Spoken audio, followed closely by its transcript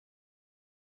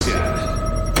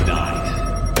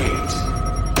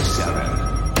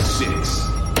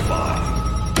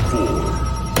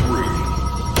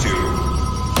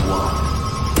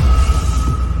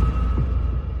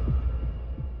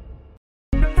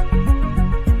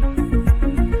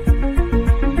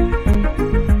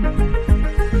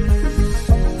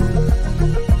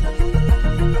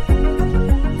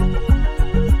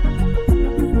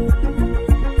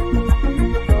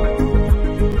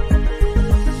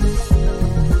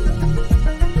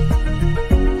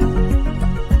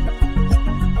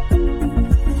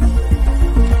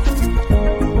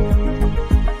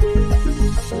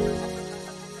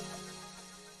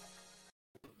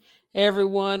Hey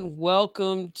everyone,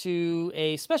 welcome to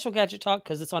a special gadget talk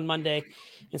because it's on Monday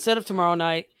instead of tomorrow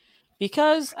night.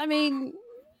 Because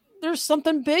there's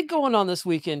something big going on this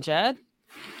weekend, Chad.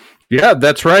 Yeah,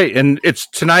 that's right. And it's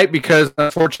tonight because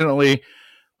unfortunately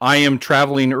I am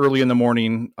traveling early in the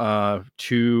morning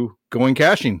to going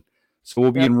caching. So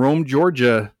we'll be in Rome,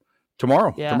 Georgia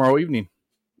tomorrow evening.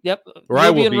 Yep. Or I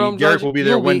will be. Derek will be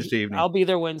there Wednesday evening. I'll be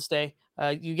there Wednesday.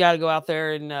 You got to go out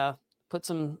there and put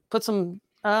some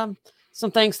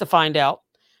things to find out.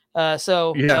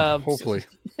 Hopefully.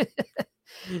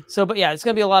 But yeah, it's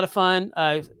going to be a lot of fun.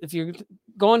 If you're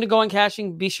going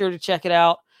caching, be sure to check it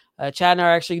out. Chad and I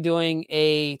are actually doing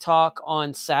a talk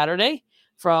on Saturday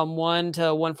from 1 to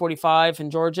 1:45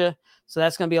 in Georgia. So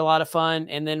that's going to be a lot of fun.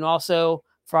 And then also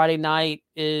Friday night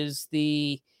is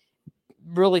the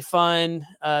really fun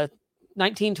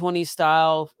 1920s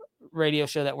style radio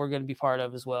show that we're going to be part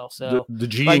of as well. So the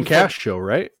G and Cash show,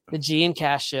 right? The G and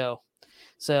Cash show.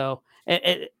 So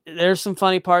there's some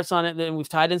funny parts on it. Then we've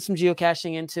tied in some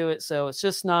geocaching into it. So it's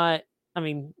just not,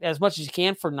 as much as you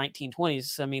can for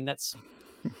 1920s.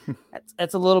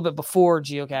 That's a little bit before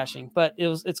geocaching, but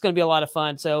it's going to be a lot of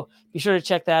fun. So be sure to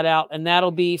check that out. And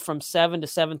that'll be from 7 to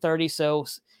 7:30. So,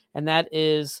 and that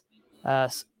is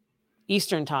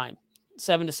Eastern time,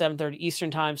 7 to 7:30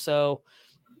 Eastern time. So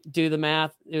do the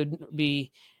math. It would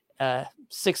be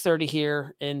 6:30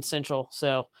 here in Central.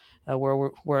 So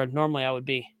where normally I would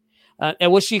be. I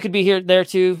wish you could be there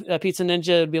too. Pizza Ninja,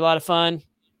 it would be a lot of fun.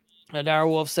 Dire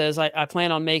Wolf says, I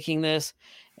plan on making this.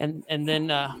 And then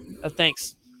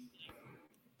thanks.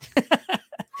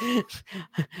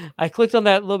 I clicked on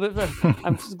that a little bit.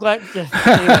 I'm glad. Anyway,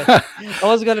 I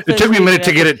wasn't going to. It took me a minute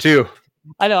to get it too.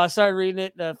 I know. I started reading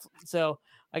it, so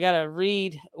I got to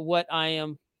read what I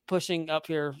am pushing up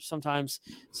here sometimes.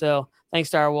 So thanks,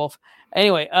 Dire Wolf.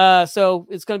 Anyway, so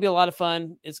it's going to be a lot of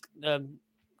fun. It's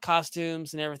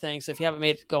costumes and everything. So if you haven't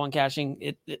made it going caching,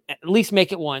 it at least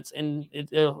make it once, and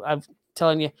I'm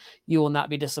telling you, you will not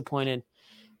be disappointed.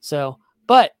 So,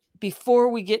 but before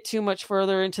we get too much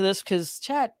further into this, because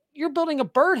Chad, you're building a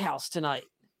birdhouse tonight.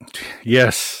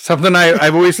 Yes, something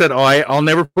I've always said. I'll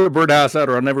never put a birdhouse out,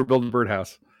 or I'll never build a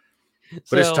birdhouse.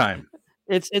 But it's time.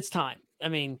 It's time.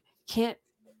 I'm going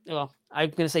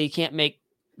to say you can't make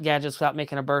gadgets without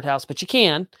making a birdhouse, but you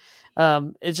can.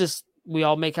 It's just we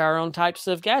all make our own types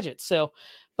of gadgets. So.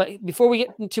 But before we get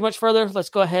too much further, let's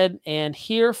go ahead and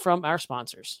hear from our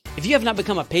sponsors. If you have not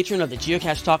become a patron of the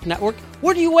Geocache Talk Network,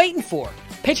 what are you waiting for?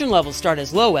 Patron levels start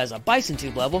as low as a Bison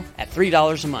Tube level at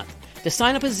 $3 a month. To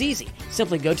sign up is easy.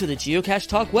 Simply go to the Geocache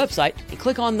Talk website and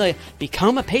click on the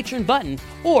Become a Patron button,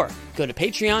 or go to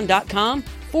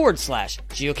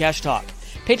patreon.com/Geocache Talk.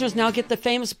 Patrons now get the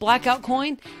famous Blackout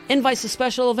coin, invites to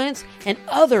special events, and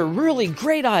other really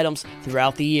great items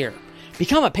throughout the year.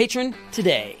 Become a patron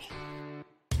today.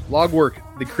 Logwork,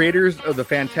 the creators of the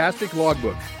fantastic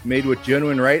logbook, made with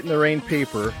genuine Write in the Rain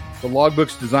paper. The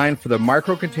logbook's designed for the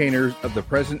micro containers of the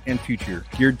present and future,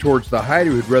 geared towards the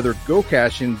hider who'd rather go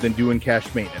caching than doing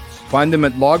cache maintenance. Find them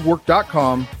at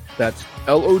logwork.com. That's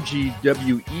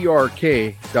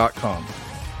LOGWERK.com.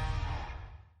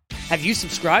 Have you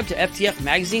subscribed to FTF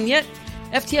Magazine yet?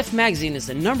 FTF Magazine is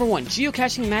the #1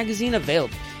 geocaching magazine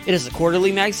available. It is a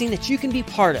quarterly magazine that you can be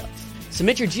part of.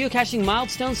 Submit your geocaching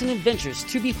milestones and adventures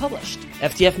to be published.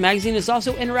 FTF Magazine is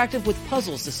also interactive with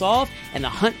puzzles to solve and the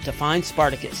hunt to find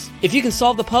Spartacus. If you can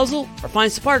solve the puzzle or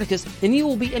find Spartacus, then you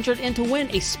will be entered in to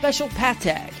win a special pack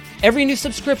tag. Every new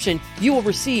subscription, you will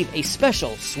receive a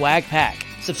special swag pack.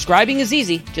 Subscribing is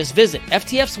easy. Just visit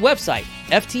FTF's website,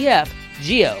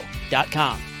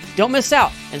 ftfgeo.com. Don't miss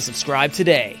out and subscribe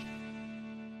today.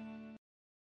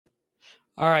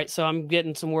 All right, so I'm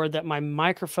getting some word that my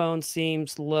microphone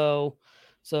seems low.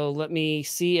 So let me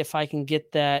see if I can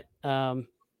get that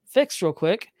fixed real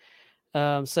quick.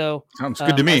 Sounds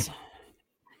good to me.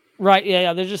 Right,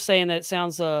 yeah. They're just saying that it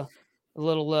sounds a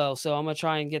little low. So I'm going to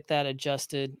try and get that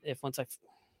adjusted. It's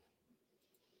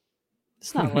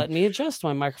not letting me adjust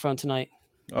my microphone tonight.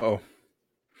 Uh-oh.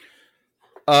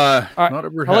 All right,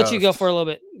 I'll let you go for a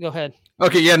little bit. Go ahead.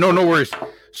 Okay, yeah, no worries.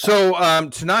 So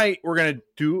tonight we're going to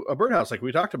do a birdhouse like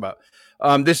we talked about.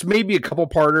 This may be a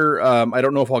couple-parter. I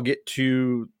don't know if I'll get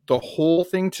to the whole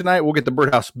thing tonight. We'll get the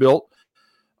birdhouse built.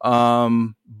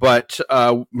 But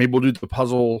maybe we'll do the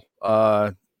puzzle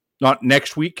not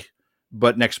next week,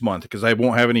 but next month, because I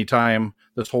won't have any time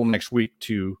this whole next week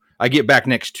I get back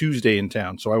next Tuesday in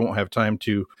town, so I won't have time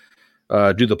to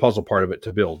do the puzzle part of it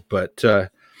to build. But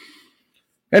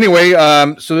anyway,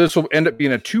 so this will end up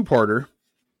being a two-parter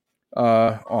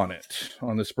on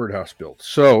this birdhouse build.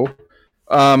 So,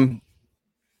 I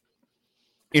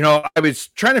was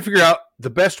trying to figure out the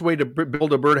best way to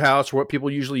build a birdhouse, what people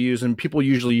usually use, and people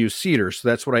usually use cedar. So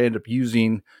that's what I end up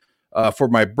using for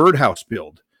my birdhouse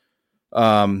build.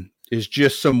 Is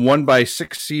just some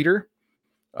 1x6 cedar.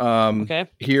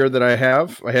 Here that I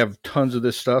have tons of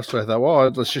this stuff. So I thought, well,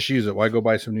 let's just use it. Why go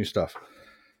buy some new stuff?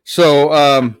 So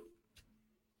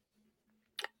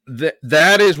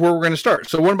that is where we're going to start.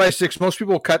 So 1x6, most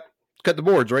people cut the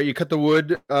boards, right? You cut the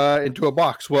wood into a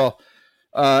box. Well,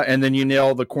 and then you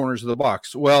nail the corners of the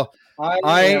box. Well,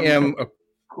 I am of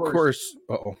course.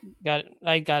 Got it.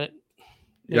 I got it.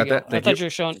 You got that? I thought you were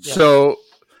showing. Yeah. So,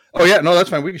 no, that's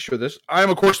fine. We can show this. I'm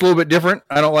of course a little bit different.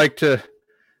 I don't like to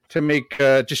make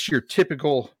just your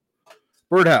typical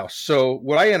birdhouse. So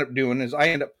what I end up doing is I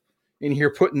end up in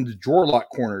here putting the drawer lock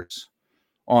corners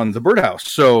on the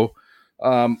birdhouse. So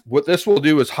what this will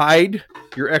do is hide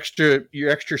your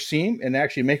extra seam and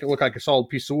actually make it look like a solid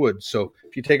piece of wood. So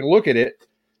if you take a look at it,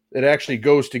 it actually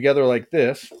goes together like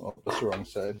this. Oh, that's the wrong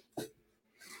side.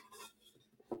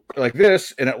 Like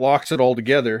this, and it locks it all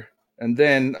together. And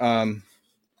then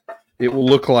it will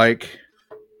look like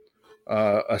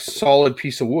a solid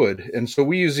piece of wood. And so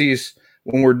we use these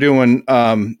when we're doing,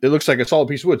 it looks like a solid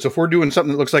piece of wood. So if we're doing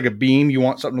something that looks like a beam, you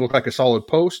want something to look like a solid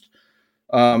post.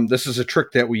 This is a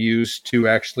trick that we use to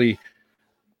actually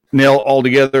nail all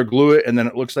together, glue it, and then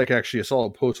it looks like actually a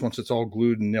solid post once it's all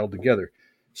glued and nailed together.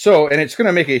 So, and it's going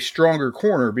to make a stronger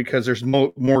corner because there's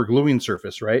more gluing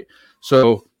surface, right?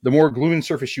 So the more gluing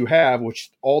surface you have,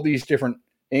 which all these different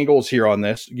angles here on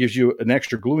this gives you an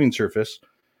extra gluing surface,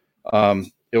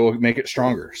 it will make it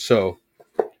stronger. So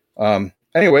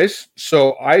anyways,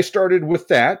 so I started with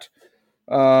that.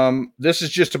 This is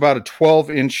just about a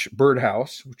 12-inch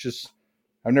birdhouse, which is,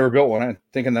 I've never built one. I'm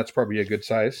thinking that's probably a good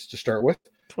size to start with.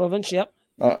 12-inch, yep.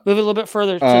 Move it a little bit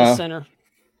further to the center.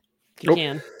 If you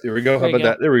can. There we go. How about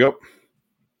that? There we go.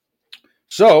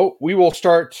 So we will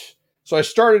start. So I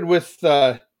started with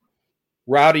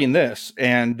routing this.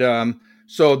 And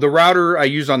so the router I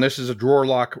use on this is a drawer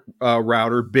lock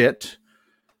router bit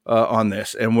on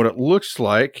this. And what it looks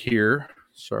like here,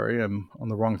 sorry, I'm on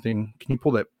the wrong thing. Can you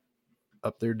pull that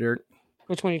up there, Derek?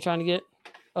 Which one are you trying to get?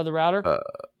 Oh, the router?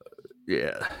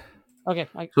 Yeah. Okay.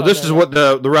 So this is what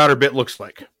the router bit looks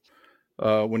like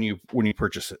when you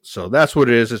purchase it. So that's what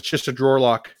it is. It's just a drawer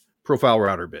lock profile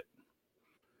router bit.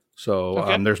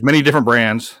 So there's many different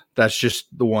brands. That's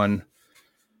just the one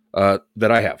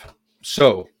that I have.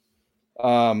 So,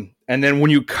 and then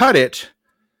when you cut it,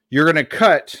 you're going to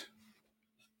cut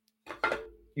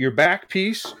your back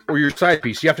piece or your side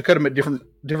piece. You have to cut them at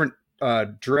different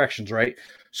directions, right?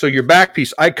 So your back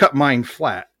piece, I cut mine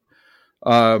flat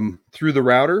through the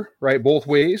router, right? Both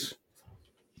ways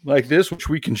like this, which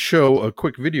we can show a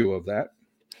quick video of that.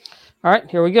 All right,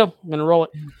 here we go. I'm going to roll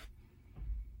it.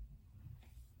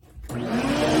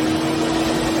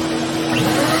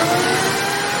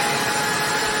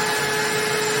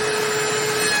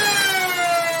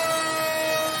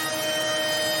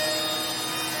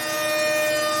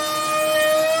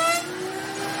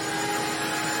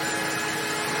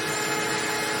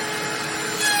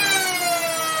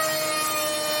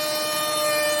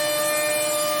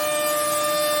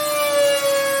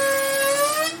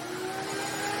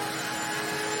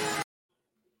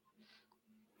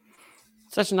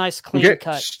 Such a nice clean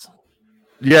cut.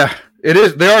 Yeah, it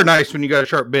is. They are nice when you got a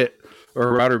sharp bit or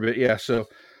a router bit. Yeah. So,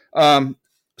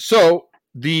 so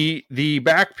the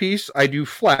back piece I do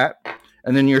flat,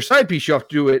 and then your side piece you have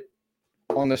to do it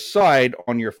on the side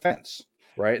on your fence,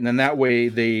 right? And then that way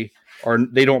they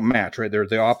don't match, right? They're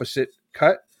the opposite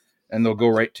cut, and they'll go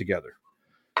right together.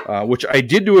 Which I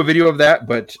did do a video of that,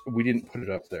 but we didn't put it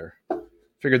up there.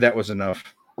 Figured that was enough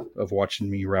of watching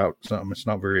me route something. It's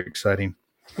not very exciting.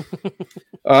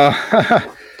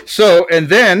 So, and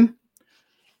then,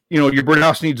 your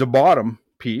birdhouse needs a bottom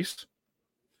piece.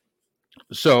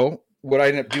 So what I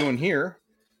end up doing here,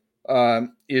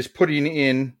 is putting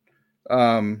in,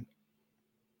 a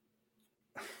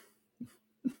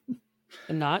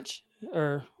notch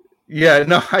or. Yeah,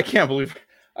 no, I can't believe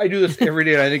I do this every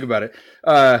day and I think about it.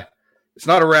 It's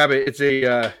not a rabbit. It's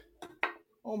a,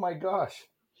 oh my gosh.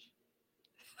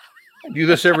 I do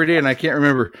this every day and I can't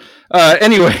remember.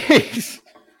 Anyways,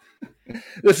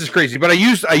 this is crazy. But I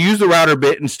use the router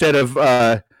bit instead of.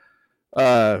 I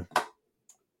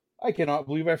cannot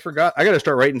believe I forgot. I got to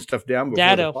start writing stuff down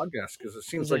before the podcast because it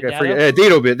seems like I forget.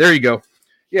 Dado bit. There you go.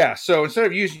 Yeah. So instead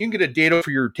of using, you can get a dado for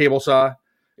your table saw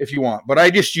if you want. But I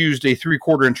just used a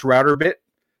 3/4 inch router bit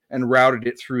and routed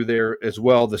it through there as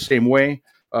well, the same way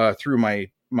through my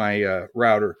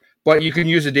router. But you can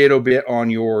use a dado bit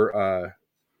on your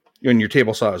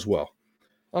table saw as well.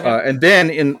 Okay. And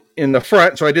then in the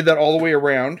front, so I did that all the way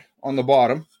around on the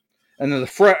bottom. And then the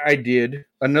front, I did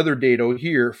another dado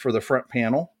here for the front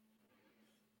panel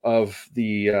of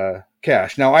the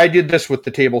cache. Now, I did this with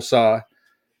the table saw,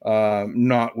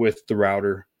 not with the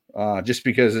router, just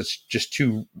because it's just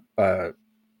two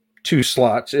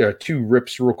slots, two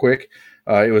rips real quick.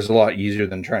 It was a lot easier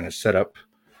than trying to set up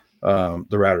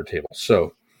the router table.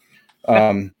 So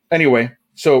anyway,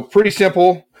 so pretty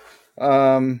simple,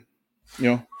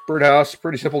 birdhouse,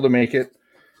 pretty simple to make it.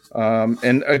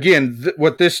 And again,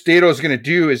 what this dado is going to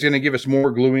do is going to give us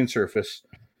more gluing surface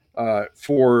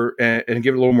and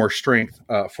give it a little more strength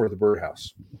for the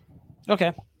birdhouse.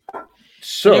 Okay.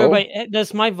 So, everybody,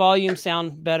 does my volume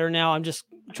sound better now? I'm just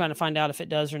trying to find out if it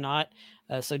does or not.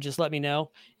 So just let me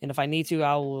know. And if I need to,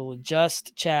 I will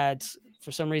adjust Chad's.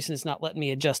 For some reason, it's not letting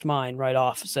me adjust mine right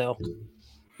off. So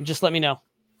just let me know.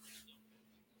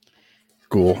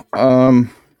 Cool.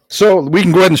 So we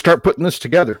can go ahead and start putting this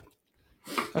together.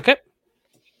 Okay.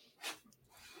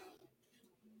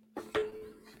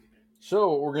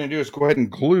 So what we're going to do is go ahead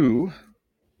and glue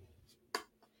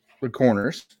the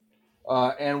corners.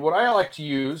 And what I like to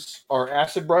use are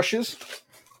acid brushes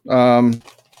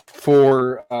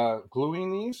for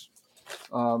gluing these.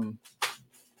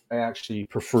 I actually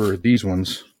prefer these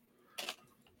ones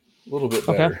a little bit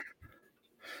better. Okay.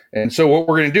 And so what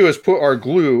we're going to do is put our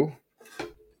glue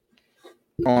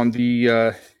on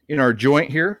the in our joint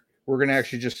here. We're going to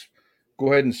actually just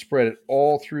go ahead and spread it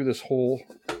all through this whole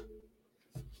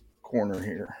corner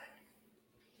here.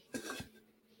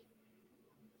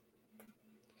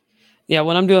 Yeah,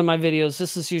 when I'm doing my videos,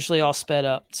 this is usually all sped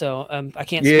up, so I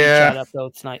can't speed Chad up though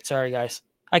tonight. Sorry, guys.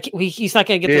 He's not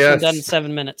going to get this one done in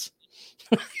 7 minutes.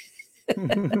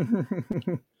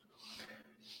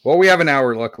 Well, we have an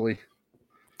hour, luckily.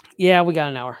 Yeah, we got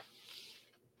an hour.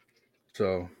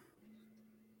 So,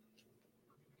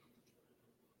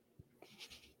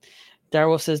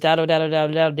 Darwolf says, "Dado,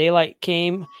 daylight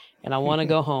came, and I want to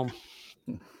go home."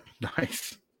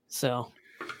 Nice. So,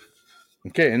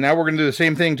 okay, and now we're going to do the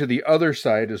same thing to the other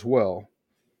side as well.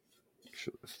 Make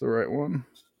sure that's the right one.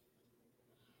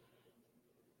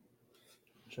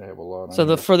 I have a lot.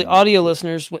 So for the audio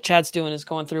listeners, what Chad's doing is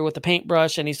going through with the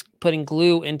paintbrush, and he's putting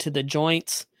glue into the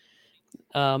joints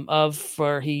of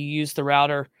where he used the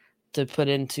router to put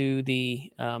into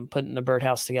the putting the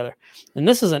birdhouse together. And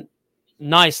this is a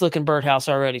nice looking birdhouse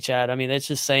already, Chad. I mean, it's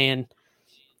just saying.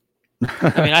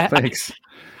 I mean, thanks.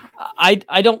 I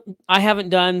haven't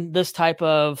done this type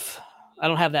of. I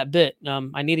don't have that bit.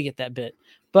 I need to get that bit,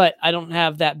 but I don't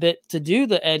have that bit to do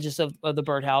the edges of the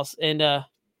birdhouse. And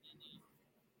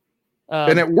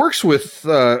it works with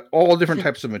all different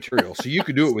types of material. So you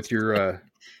could do it with your...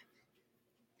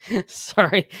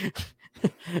 Sorry.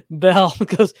 Bell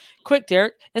goes, quick,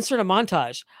 Derek, insert a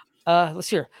montage. Let's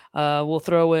hear. We'll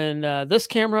throw in this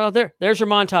camera. There's your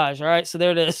montage. All right, so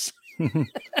there it is.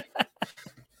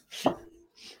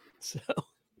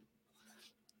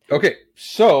 Okay,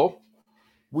 so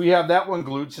we have that one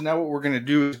glued. So now what we're going to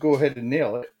do is go ahead and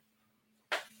nail it.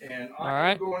 And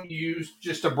I'm going to use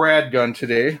just a brad gun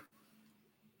today.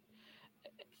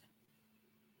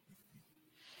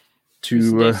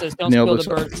 To says, don't spill the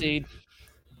bird seed.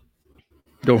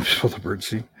 Don't spill the bird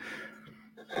seed.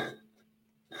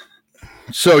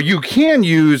 So you can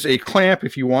use a clamp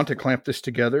if you want to clamp this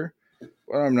together.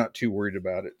 Well, I'm not too worried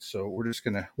about it. So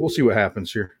we'll see what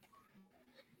happens here.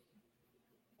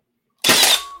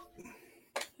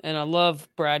 And I love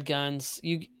brad guns.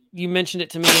 You mentioned it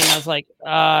to me, and I was like,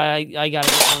 I got to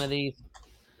get one of these.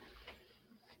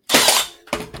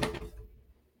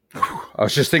 I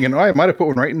was just thinking, I might have put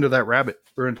one right into that rabbit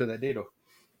or into that dado.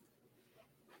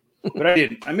 But I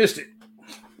didn't. I missed it.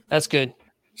 That's good.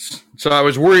 So I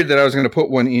was worried that I was going to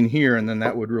put one in here, and then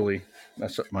that would really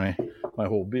mess up my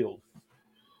whole build.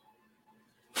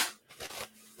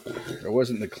 I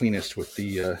wasn't the cleanest with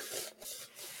the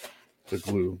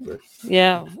glue, but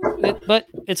yeah, but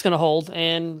it's going to hold,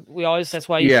 and that's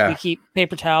why we keep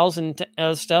paper towels and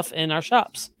other stuff in our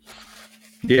shops.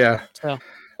 Yeah.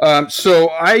 So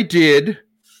I did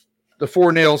the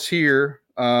 4 nails here,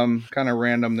 kind of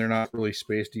random. They're not really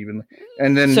spaced evenly.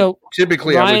 And then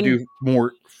typically I would do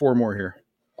 4 more here.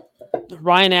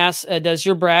 Ryan asks, does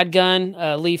your brad gun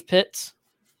leave pits?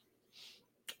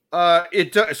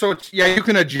 It does. So you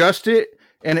can adjust it,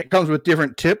 and it comes with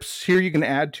different tips here you can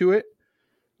add to it.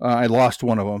 I lost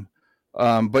one of them.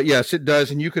 But yes, it does.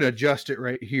 And you can adjust it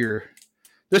right here.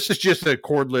 This is just a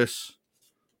cordless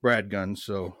brad gun.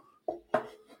 So,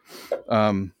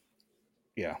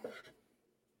 yeah, a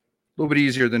little bit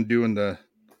easier than doing the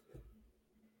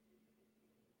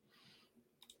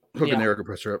hooking the air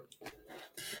compressor up.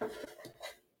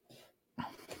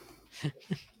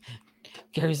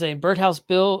 Gary's saying birdhouse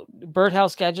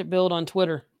gadget build on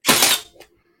Twitter.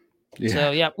 Yeah.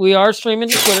 So yeah, we are streaming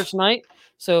to Twitter tonight.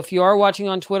 So if you are watching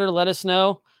on Twitter, let us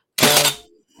know.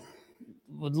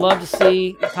 Would love to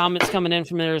see comments coming in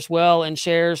from there as well, and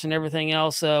shares and everything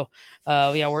else. So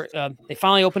we're they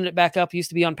finally opened it back up. It used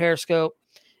to be on Periscope,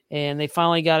 and they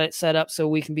finally got it set up so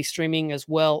we can be streaming as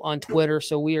well on Twitter.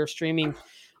 So we are streaming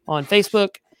on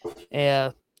Facebook,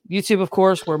 YouTube, of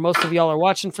course, where most of y'all are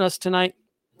watching from us tonight,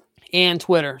 and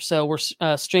Twitter. So we're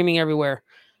streaming everywhere.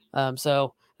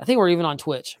 So I think we're even on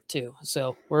Twitch too.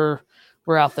 So we're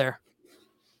out there.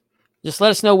 Just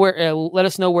let us know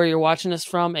where you're watching us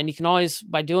from, and you can always,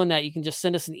 by doing that, you can just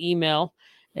send us an email.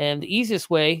 And the easiest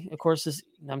way, of course, is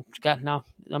I'm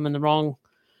in the wrong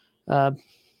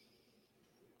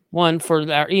one for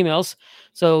our emails.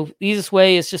 So the easiest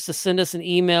way is just to send us an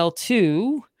email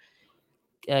to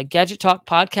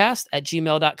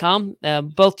gadgettalkpodcast@gmail.com.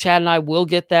 Both Chad and I will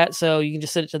get that, so you can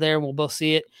just send it to there, and we'll both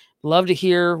see it. Love to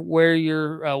hear where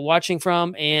you're watching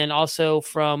from, and also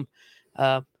from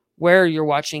where you're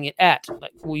watching it at,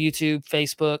 like YouTube,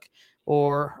 Facebook,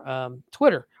 or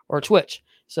Twitter or Twitch.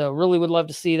 So really would love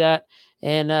to see that.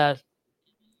 And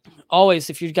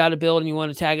always, if you've got a build and you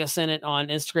want to tag us in it on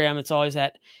Instagram, it's always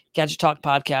at Gadget Talk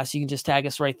Podcast. You can just tag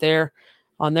us right there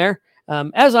on there.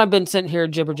 As I've been sitting here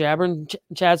jibber jabbering,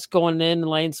 Chad's going in and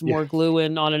laying some more glue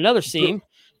in on another seam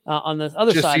on the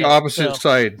other just side. Just the opposite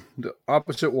side, the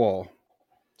opposite wall.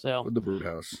 So with the brood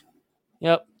house.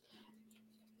 Yep.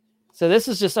 So this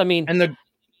is just, I didn't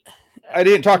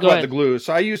talk about the glue.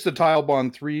 So I use the Tile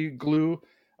Bond 3 glue.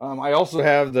 I also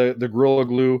have the Gorilla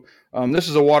Glue. This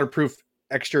is a waterproof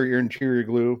exterior interior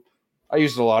glue. I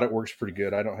use it a lot. It works pretty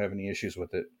good. I don't have any issues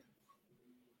with it.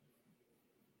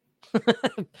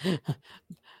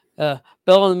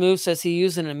 Bill on the Move says he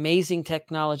used an amazing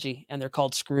technology, and they're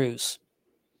called screws.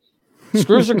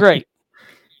 Screws are great.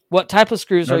 What type of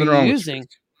screws are you using?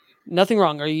 Nothing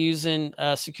wrong. Are you using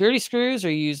security screws? Are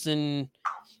you using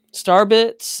star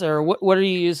bits? Or what are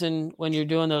you using when you're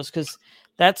doing those? Because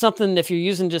that's something, if you're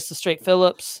using just the straight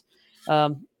Phillips,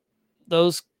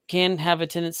 those can have a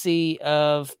tendency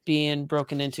of being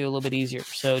broken into a little bit easier.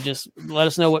 So just let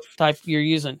us know what type you're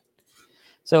using.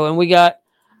 So, and we got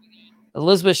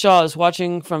Elizabeth Shaw is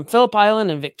watching from Phillip Island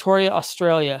in Victoria,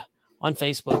 Australia on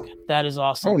Facebook. That is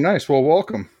awesome. Oh, nice. Well,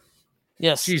 welcome.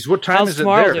 Yes. Geez, what time is it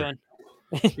tomorrow there? Doing?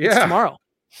 Yeah. It's tomorrow.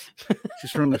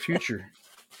 She's from the future.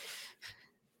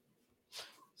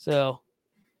 So.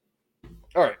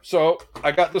 All right. So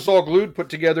I got this all glued, put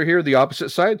together here, the opposite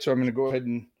side. So I'm going to go ahead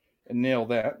and nail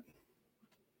that.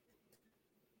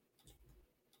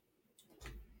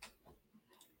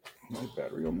 My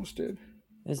battery almost dead.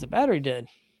 Is the battery dead?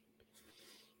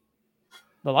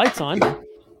 The light's on.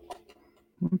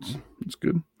 That's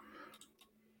good.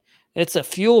 It's a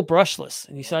fuel brushless.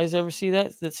 And you guys ever see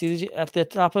that? See at the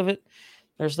top of it?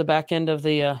 There's the back end of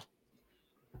the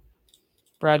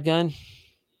Brad gun.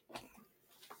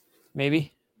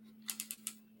 Maybe.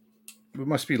 It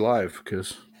must be live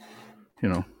because,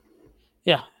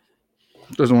 Yeah.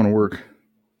 It doesn't want to work.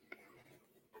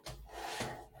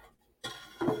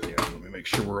 Yeah, let me make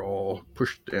sure we're all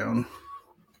pushed down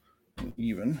and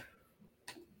even.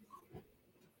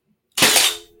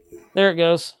 There it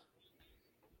goes.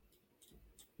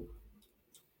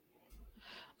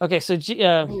 Okay, so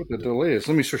what the delay is.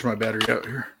 Let me switch my battery out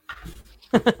here.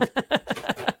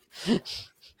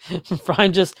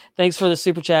 Ryan thanks for the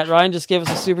super chat. Ryan just gave us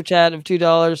a super chat of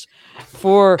 $2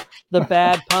 for the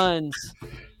bad puns.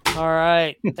 All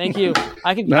right, thank you.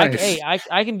 I can nice.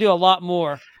 I can do a lot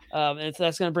more. And if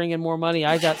that's going to bring in more money,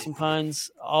 I got some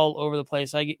puns all over the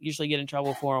place. I usually get in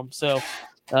trouble for them. So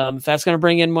if that's going to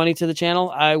bring in money to the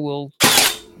channel, I will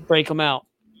break them out.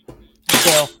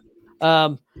 So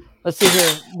let's see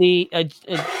here. The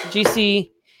GC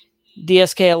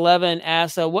DSK11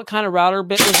 asks, what kind of router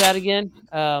bit was that again?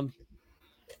 The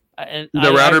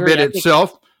router bit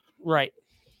itself? Right.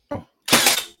 Oh.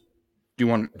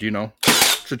 Do you know?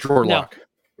 It's a drawer lock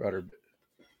router bit.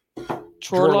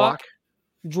 Drawer lock?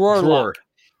 Drawer lock.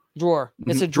 Drawer.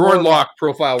 It's a drawer lock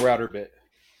profile router bit.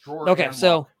 Okay,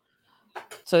 so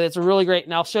it's a really great,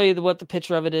 and I'll show you what the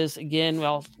picture of it is again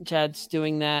while Chad's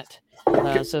doing that.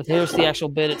 So here's the actual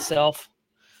bit itself.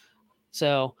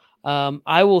 So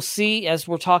I will see, as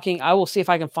we're talking, I will see if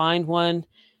I can find one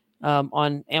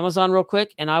on Amazon real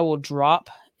quick, and I will drop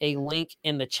a link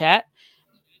in the chat,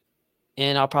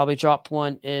 and I'll probably drop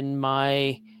one in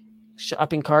my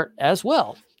shopping cart as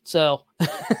well. So,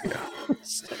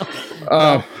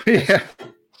 yeah.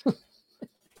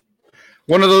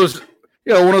 One of those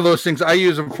things. I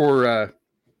use them for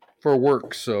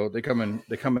work, so they come in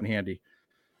handy.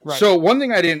 Right. So one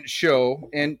thing I didn't show,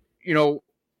 and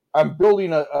I'm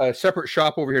building a separate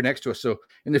shop over here next to us. So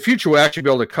in the future, we'll actually be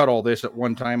able to cut all this at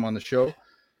one time on the show.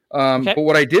 Okay. But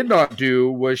what I did not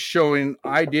do was showing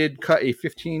I did cut a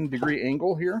 15-degree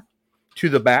angle here to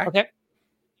the back. Okay.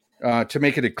 To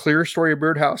make it a clear story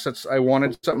birdhouse. I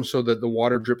wanted something so that the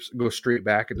water goes straight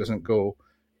back. It doesn't go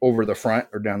over the front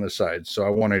or down the side. So I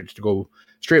wanted it to go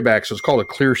straight back. So it's called a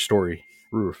clear story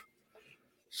roof.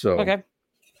 So Okay.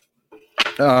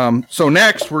 So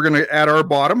next we're going to add our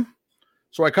bottom.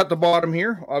 So I cut the bottom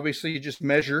here. Obviously, you just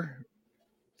measure.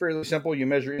 Fairly simple. You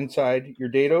measure inside your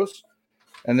dados,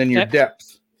 and then your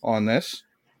depth on this,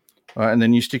 and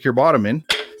then you stick your bottom in.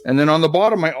 And then on the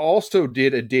bottom, I also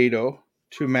did a dado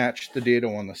to match the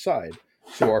dado on the side,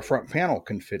 so our front panel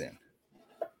can fit in.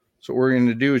 So what we're going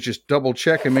to do is just double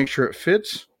check and make sure it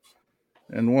fits.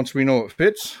 And once we know it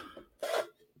fits,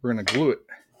 we're going to glue it.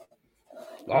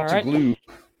 Lots of glue.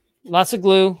 Lots of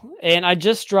glue. And I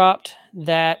just dropped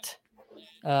that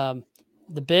the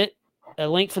bit, a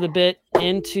link for the bit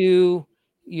into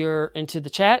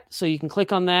the chat, so you can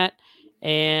click on that,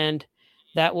 and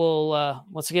that will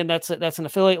once again that's an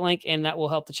affiliate link, and that will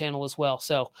help the channel as well.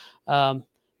 So but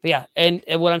yeah, and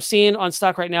what I'm seeing on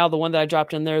stock right now, the one that I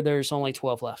dropped in there's only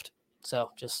 12 left.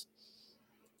 So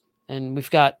and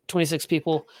we've got 26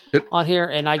 people on here,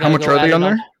 and I got how much are they on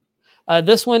there?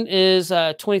 This one is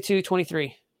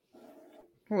 22.23.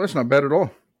 Well, that's not bad at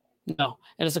all. No,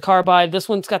 and it's a carbide. This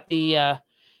one's got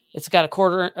it's got a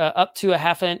quarter up to a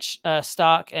half-inch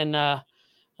stock and a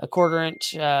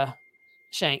quarter-inch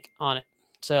shank on it.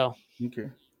 So okay.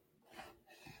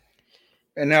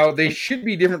 And now they should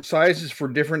be different sizes for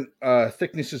different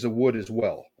thicknesses of wood as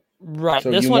well. Right.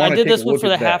 So this one, I did this one for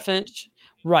the half-inch.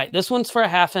 Right. This one's for a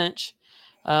half-inch.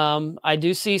 I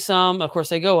do see some. Of course,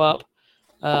 they go up.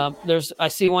 I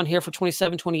see one here for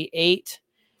 27.28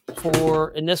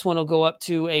 and this one will go up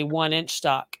to a 1-inch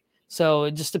stock. So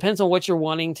it just depends on what you're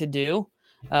wanting to do.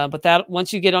 But that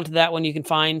once you get onto that one, you can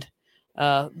find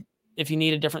if you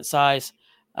need a different size.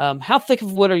 How thick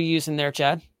of wood are you using there,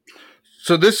 Chad?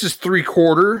 So this is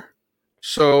 3/4.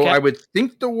 So I would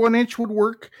think the 1-inch would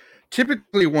work.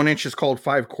 Typically 1 inch is called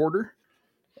 5/4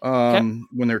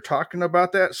 when they're talking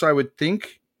about that. So I would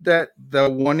think that the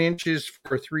 1 inch is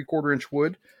for 3/4 inch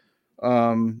wood.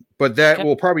 But that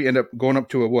will probably end up going up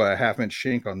to a half-inch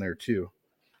shank on there too.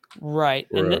 Right.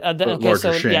 And okay,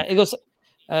 so shank. Yeah, it goes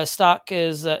stock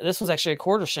is this one's actually a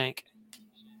quarter shank.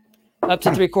 Up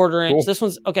to 3/4 inch. Cool. This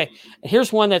one's okay.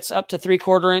 Here's one that's up to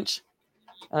 3/4 inch.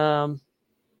 All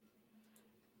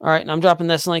right, and I'm dropping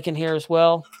this link in here as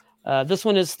well. This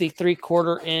one is the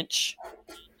 3/4 inch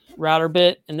router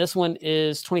bit, and this one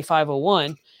is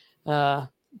 2501. Got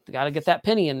to get that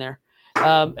penny in there.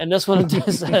 And this one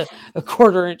does a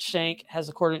 1/4 inch shank, has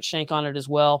a 1/4 inch shank on it as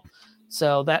well.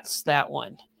 So that's that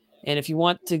one. And if you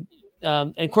want to,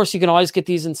 and of course, you can always get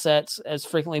these in sets as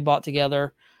frequently bought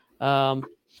together.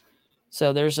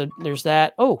 So there's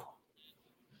that. Oh,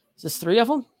 is this 3 of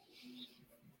them?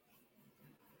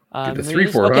 Get the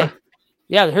 3/4, okay. Huh?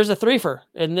 Yeah, here's a 3-fer,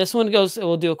 and this one it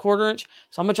will do a 1/4 inch.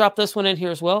 So I'm gonna drop this one in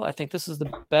here as well. I think this is the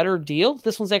better deal.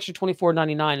 This one's actually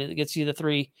 $24.99, and it gets you the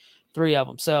three of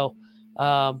them. So,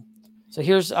 I'm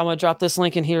gonna drop this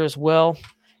link in here as well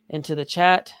into the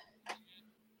chat.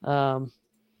 So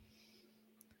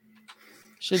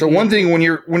one thing when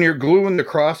you're gluing the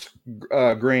cross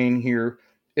grain here,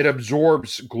 it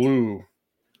absorbs glue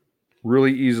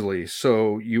really easily.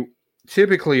 So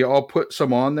typically I'll put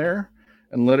some on there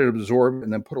and let it absorb,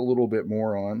 and then put a little bit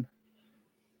more on.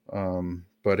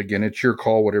 But again, it's your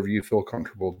call, whatever you feel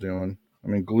comfortable doing. I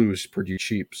mean, glue is pretty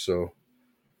cheap, so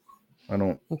I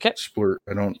don't splurt.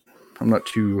 I'm not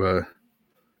too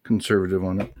conservative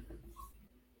on it.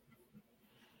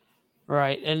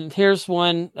 Right, and here's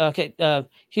one. Okay,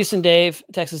 Houston Dave,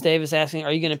 Texas Dave is asking,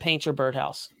 are you going to paint your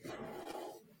birdhouse?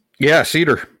 Yeah,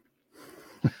 cedar.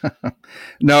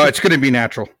 No, it's going to be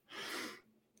natural.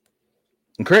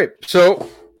 Great. So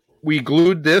we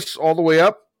glued this all the way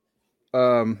up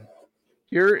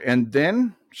here, and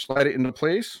then slide it into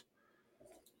place.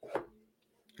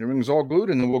 Everything's all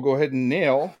glued, and then we'll go ahead and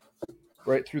nail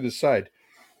right through the side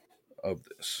of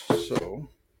this. So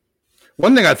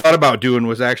one thing I thought about doing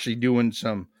was actually doing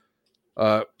some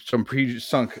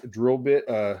pre-sunk drill bit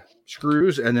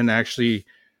screws, and then actually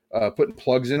putting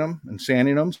plugs in them and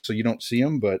sanding them so you don't see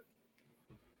them. But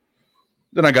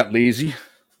then I got lazy.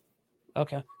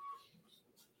 Okay.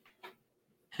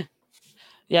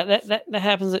 Yeah, that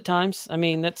happens at times. I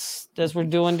mean, that's as we're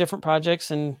doing different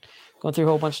projects and going through a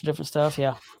whole bunch of different stuff.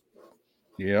 Yeah.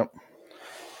 Yep.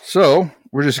 So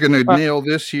we're just going to nail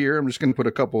this here. I'm just going to put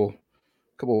a couple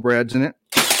brads in it.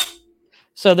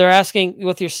 So they're asking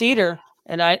with your cedar,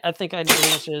 and I think I know the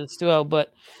answer to this too,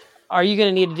 but are you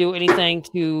going to need to do anything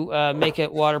to make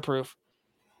it waterproof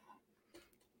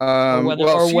or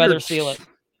Cedar, weather seal it?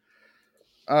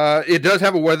 It does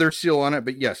have a weather seal on it,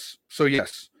 but yes. So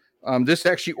yes, this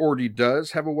actually already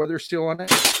does have a weather seal on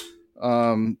it.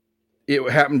 It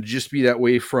happened to just be that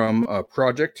way from a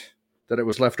project that it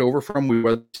was left over from. We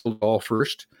weather sealed it all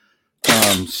first.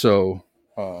 So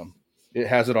it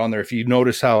has it on there. If you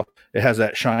notice how it has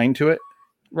that shine to it.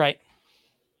 Right.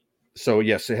 So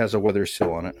yes, it has a weather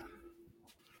seal on it.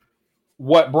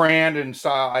 What brand and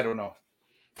style, I don't know.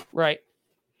 Right.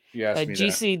 You asked me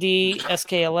GCD that.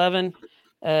 SK11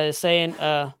 is saying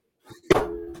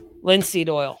linseed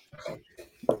oil.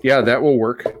 Yeah, that will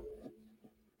work.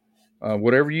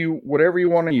 Whatever you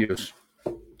want to use.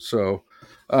 So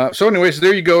anyways,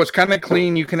 there you go. It's kind of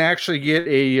clean. You can actually get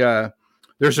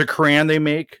there's a crayon they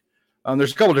make.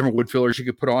 There's a couple different wood fillers you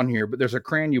could put on here, but there's a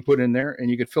crayon you put in there and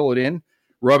you could fill it in,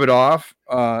 rub it off,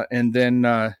 and then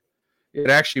it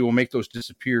actually will make those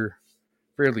disappear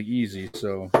fairly easy.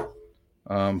 So,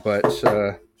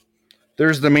 but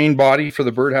there's the main body for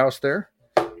the birdhouse there.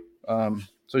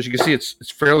 So as you can see,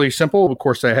 it's fairly simple. Of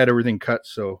course, I had everything cut,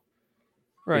 so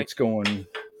it's going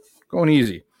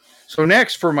easy. So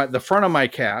next, for the front of my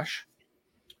cache,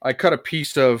 I cut a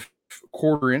piece of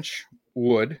 1/4 inch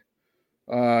wood.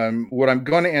 What I'm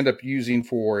going to end up using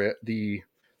for it, the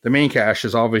main cache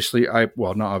is obviously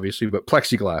not obviously, but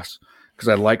plexiglass, because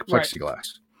I like plexiglass.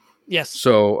 Right. Yes.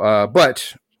 So,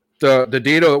 but the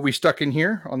dado that we stuck in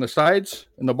here on the sides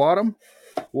and the bottom,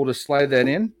 we'll just slide that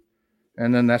in,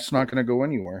 and then that's not going to go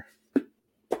anywhere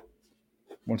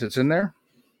once it's in there.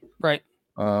 Right.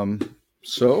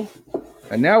 So,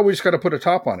 and now we just got to put a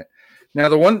top on it. Now,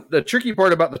 the tricky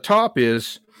part about the top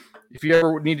is, if you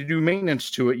ever need to do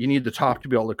maintenance to it, you need the top to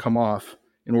be able to come off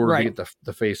in order to get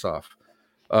the face off.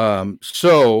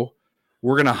 So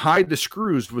we're going to hide the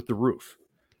screws with the roof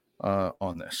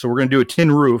on this. So we're going to do a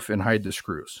tin roof and hide the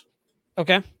screws.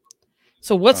 Okay.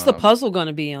 So what's the puzzle going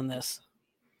to be on this?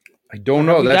 I don't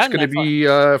know. That's going to be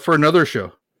for another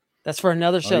show. That's for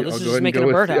another show. This is just making a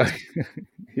birdhouse.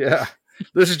 Yeah.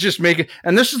 This is just making,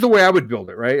 and this is the way I would build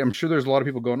it, right? I'm sure there's a lot of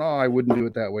people going, "Oh, I wouldn't do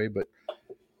it that way," but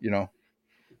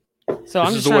So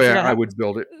this is the way I would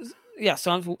build it. Yeah.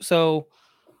 So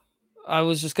I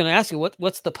was just going to ask you,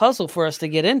 what's the puzzle for us to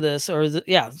get into this, or is it?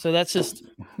 Yeah. So that's just.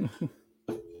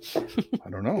 I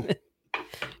don't know.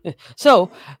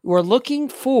 So we're looking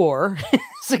for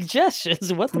suggestions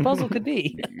of what the puzzle could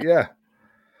be. Yeah.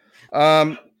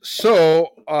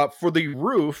 So for the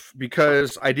roof,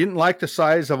 because I didn't like the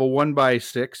size of a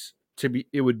 1x6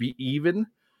 it would be even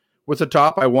with the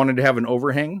top. I wanted to have an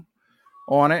overhang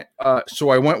on it. So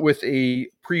I went with a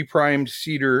pre-primed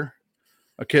cedar.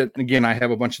 Okay. Again, I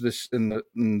have a bunch of this in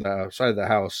the side of the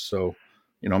house. So,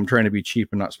 I'm trying to be cheap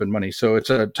and not spend money. So it's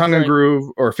a tongue and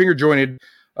groove or finger jointed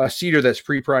cedar that's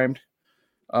pre-primed.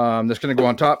 That's going to go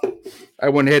on top. I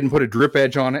went ahead and put a drip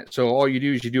edge on it. So all you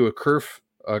do is you do a kerf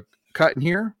cut in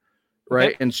here,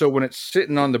 right? And so when it's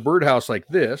sitting on the birdhouse like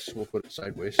this, we'll put it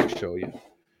sideways to show you.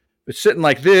 If it's sitting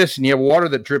like this and you have water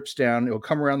that drips down, it'll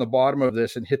come around the bottom of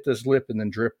this and hit this lip and then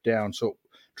drip down. So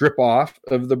drip off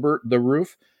of the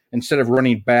roof instead of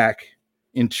running back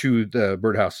into the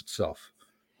birdhouse itself.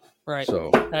 Right.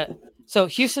 So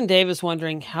Houston Dave is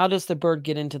wondering, how does the bird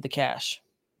get into the cache?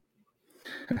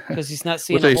 Because he's not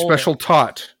seeing with a special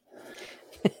tot.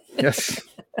 Yes.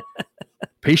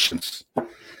 Patience.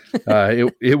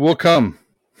 It will come.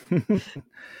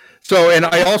 So, and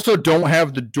I also don't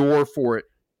have the door for it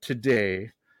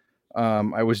today.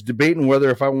 I was debating whether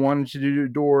if I wanted to do a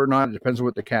door or not. It depends on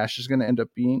what the cache is going to end up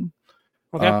being.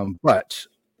 Okay. But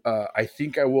I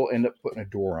think I will end up putting a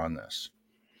door on this.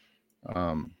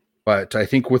 But I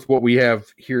think with what we have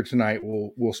here tonight,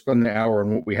 we'll spend the hour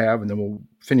on what we have, and then we'll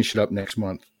finish it up next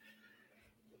month.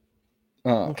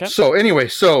 Okay. So anyway,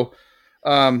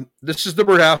 this is the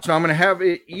birdhouse. Now I'm going to have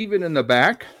it even in the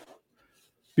back,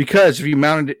 because if you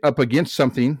mount it up against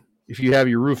something, if you have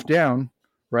your roof down,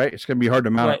 right, it's going to be hard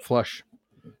to mount it flush.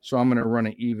 So I'm going to run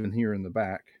it even here in the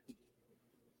back.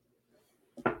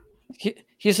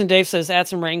 Houston Dave says add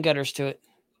some rain gutters to it.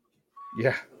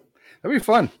 Yeah, that'd be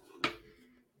fun.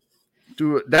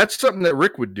 That's something that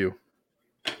Rick would do.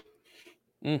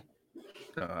 I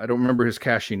don't remember his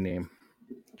caching name.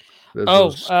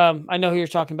 I know who you're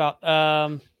talking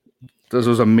about.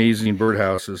 Those amazing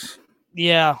birdhouses.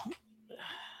 Yeah.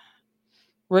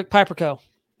 Rick Piperco.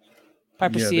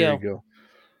 Piper CO. There you go.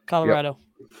 Colorado.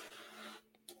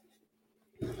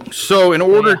 Yep. So in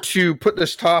order to put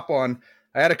this top on,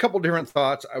 I had a couple different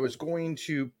thoughts. I was going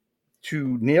to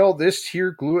nail this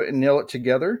here, glue it and nail it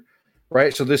together.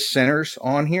 right? So this centers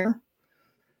on here.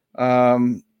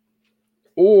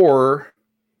 Or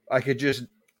I could just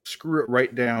screw it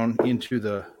right down into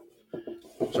the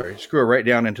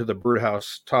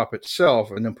birdhouse top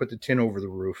itself and then put the tin over the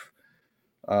roof.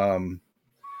 I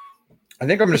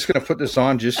think I'm just going to put this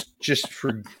on just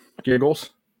for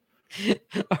giggles.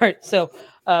 All right. So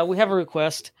we have a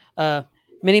request.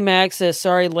 Mini Mag says,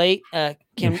 sorry, late.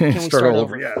 Can we start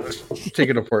over? Yeah, let's take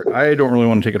it apart. I don't really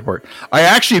want to take it apart. I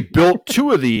actually built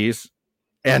 2 of these,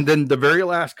 and then the very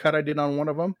last cut I did on one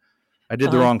of them, I did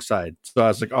the wrong side. So I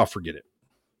was like, oh, forget it.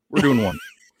 We're doing one.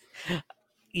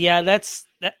 Yeah, that's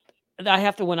that. I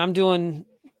have to, when I'm doing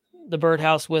the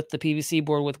birdhouse with the PVC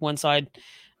board with one side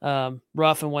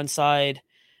rough and one side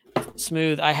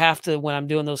smooth, I have to, when I'm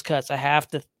doing those cuts, I have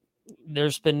to,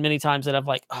 there's been many times that I've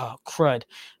like, oh, crud,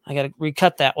 I got to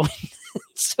recut that one.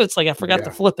 So it's like I forgot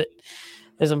to flip it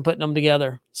as I'm putting them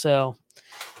together. So,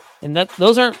 and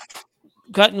those aren't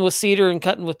cutting with cedar and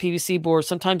cutting with PVC board.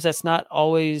 Sometimes that's not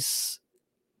always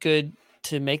good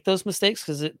to make those mistakes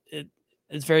because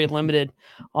it's very limited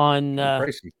on.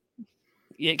 Pricey.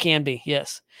 It can be,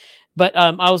 yes. But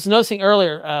I was noticing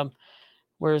earlier,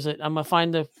 where is it? I'm gonna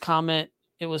find the comment.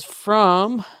 It was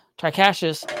from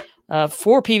Tricashis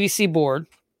for PVC board.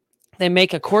 They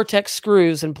make a Cortex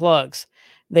screws and plugs.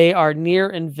 They are near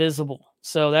invisible.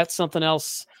 So that's something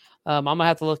else. I'm gonna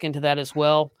have to look into that as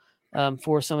well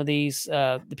for some of these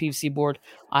the PVC board.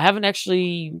 I haven't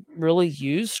actually really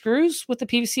used screws with the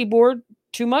PVC board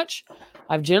too much.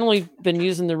 I've generally been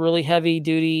using the really heavy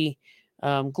duty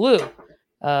glue,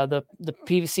 the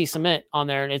PVC cement on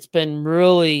there, and it's been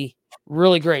really,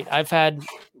 really great. I've had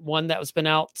one that was been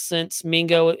out since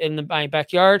Mingo in my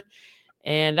backyard,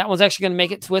 and that one's actually going to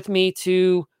make it with me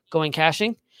to going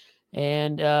caching,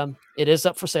 and it is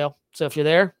up for sale. So if you're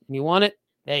there and you want it,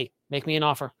 hey, make me an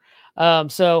offer. I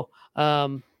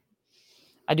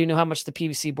do know how much the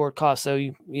PVC board costs, so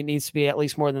it needs to be at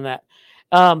least more than that.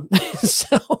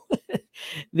 So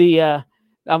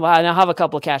I now have a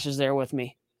couple of caches there with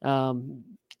me.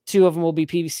 2 of them will be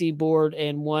PVC board,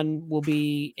 and one will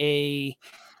be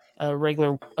a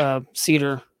regular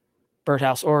cedar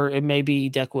birdhouse, or it may be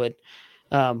deckwood.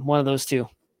 One of those 2.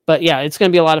 But yeah, it's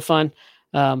going to be a lot of fun.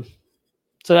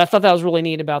 So I thought that was really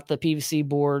neat about the PVC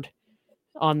board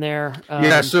on there.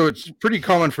 Yeah, so it's pretty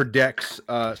common for decks.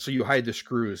 So you hide the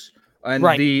screws, and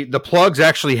right. the plugs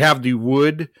actually have the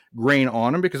wood grain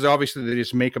on them because obviously they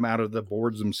just make them out of the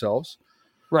boards themselves.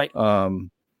 Right.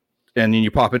 And then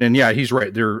you pop it in. Yeah, he's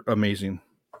right. They're amazing.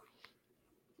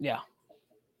 Yeah.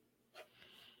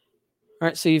 All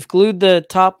right. So you've glued the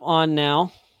top on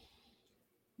now.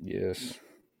 Yes.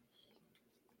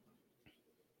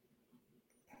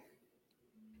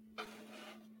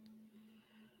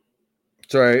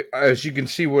 So as you can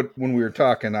see, when we were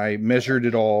talking, I measured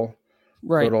it all.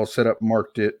 Right. Got it all set up,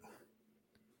 marked it.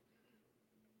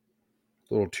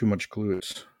 A little too much glue.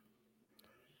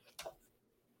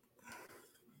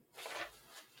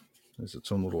 There's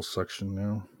its own little section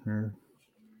now. Here.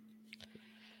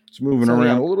 It's moving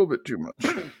around a little bit too much.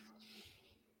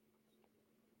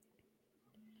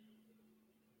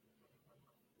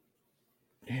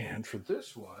 And for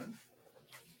this one,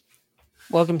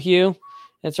 welcome, Hugh.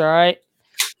 It's all right.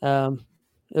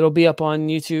 It'll be up on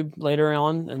YouTube later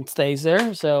on and stays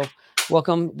there. So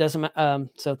welcome.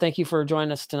 So thank you for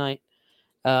joining us tonight.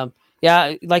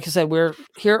 Yeah, like I said, we're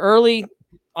here early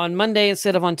on Monday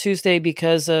instead of on Tuesday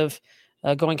because of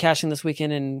going caching this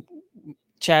weekend, and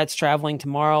Chad's traveling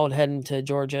tomorrow and heading to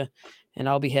Georgia, and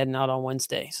I'll be heading out on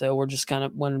Wednesday. So we're just kind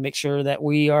of wanting to make sure that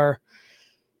we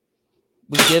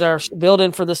get our build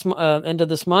in for this end of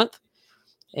this month.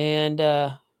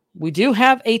 And we do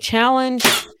have a challenge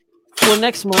for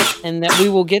next month, and that we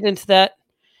will get into that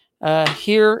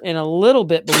here in a little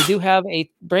bit, but we do have a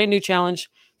brand new challenge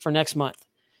for next month.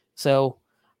 So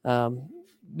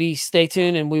stay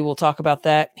tuned, and we will talk about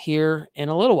that here in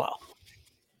a little while.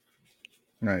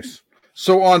 Nice.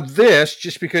 So on this,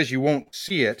 just because you won't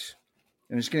see it,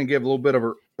 and it's going to give a little bit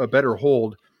of a better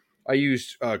hold, I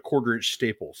used 1/4-inch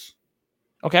staples.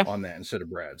 Okay. On that instead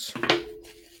of brads.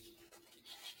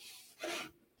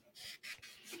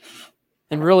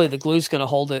 And really, the glue's going to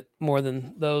hold it more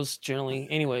than those generally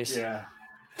anyways. Yeah.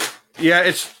 Yeah,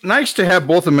 it's nice to have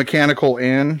both the mechanical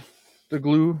and the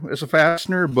glue as a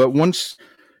fastener, but once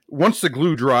the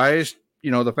glue dries,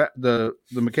 the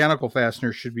mechanical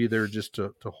fastener should be there just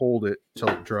to hold it till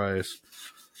it dries.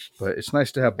 But it's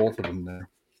nice to have both of them there.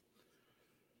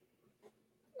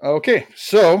 Okay,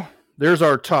 so there's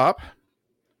our top.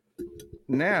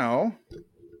 Now,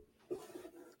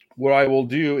 what I will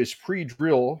do is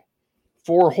pre-drill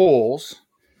 4 holes.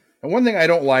 And one thing I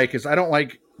don't like is I don't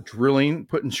like drilling,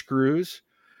 putting screws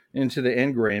into the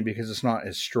end grain because it's not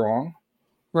as strong.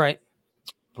 Right.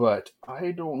 But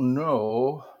I don't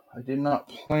know. I did not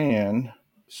plan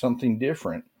something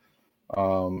different.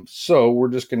 So we're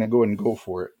just going to go ahead and go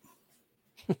for it.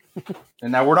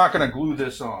 And now we're not going to glue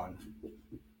this on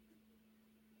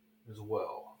as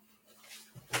well,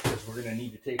 because we're going to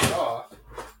need to take it off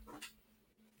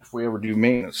if we ever do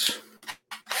maintenance.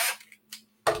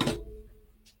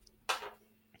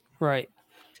 Right.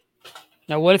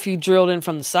 Now, what if you drilled in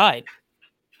from the side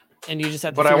and you just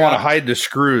have to? But I want to hide the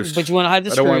screws. But you want to hide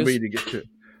the screws. I don't want anybody to get to it.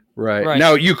 Right.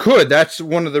 Now, you could. That's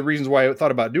one of the reasons why I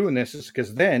thought about doing this, is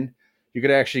because then you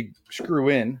could actually screw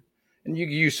in, and you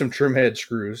could use some trim head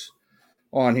screws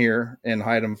on here and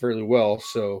hide them fairly well.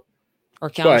 So, or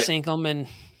countersink them and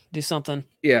do something.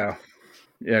 Yeah.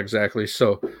 Yeah, exactly.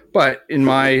 So, but in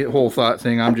my whole thought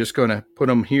thing, I'm just going to put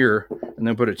them here and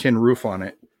then put a tin roof on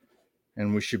it,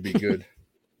 and we should be good.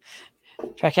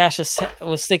 Prakash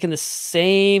was thinking the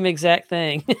same exact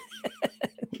thing.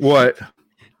 What?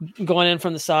 Going in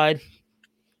from the side.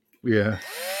 Yeah.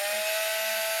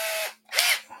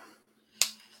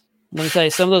 Let me tell you,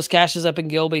 some of those caches up in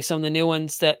Gilby, some of the new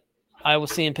ones that I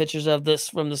was seeing pictures of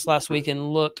from this last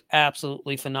weekend, look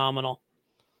absolutely phenomenal.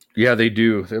 Yeah, they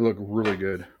do. They look really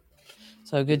good.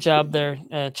 So good job there,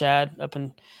 Chad,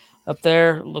 up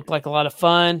there. Looked like a lot of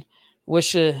fun.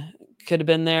 Wish you could have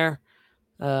been there.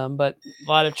 But a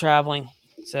lot of traveling.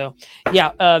 So,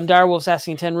 yeah, Direwolf's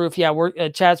asking tin roof. Yeah,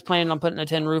 Chad's planning on putting a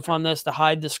tin roof on this to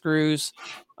hide the screws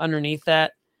underneath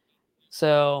that.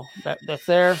 So that's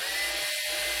there.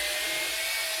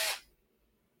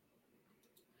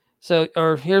 So,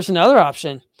 or here's another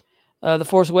option. The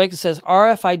Force Awakens says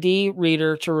RFID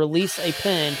reader to release a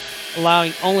pin,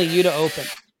 allowing only you to open.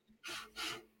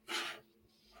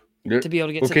 To be able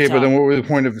to get to the top. Okay, but then what was the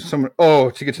point of someone?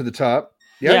 Oh, to get to the top.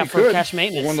 Yeah, you for could. cache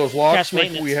maintenance. One of those locks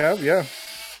like we have, yeah.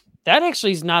 That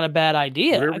actually is not a bad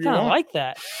idea. Whatever I kind of like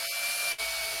that.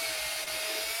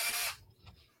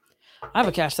 I have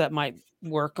a cache that might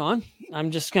work on.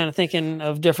 I'm just kind of thinking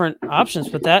of different options,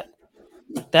 but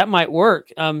that might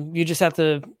work. You just have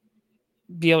to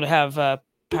be able to have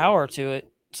power to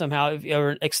it somehow,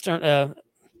 or external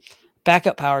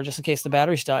backup power, just in case the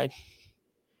batteries died.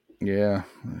 Yeah,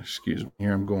 excuse me.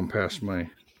 Here I'm going past my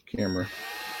camera.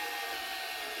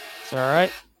 It's all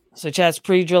right. So Chad's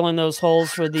pre-drilling those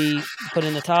holes for the put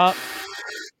in the top.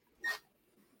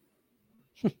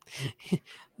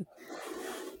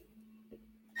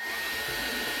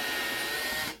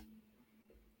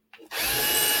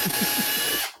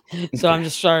 So I'm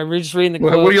just sorry. We're just reading the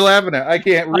quote. What are you laughing at? I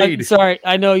can't read. I'm sorry.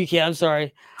 I know you can't. I'm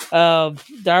sorry.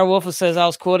 Dire Wolf says I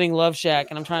was quoting Love Shack,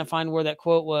 and I'm trying to find where that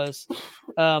quote was.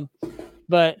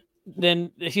 But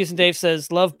then Houston Dave says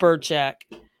Love Bird Shack.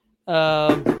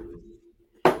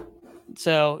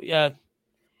 So yeah.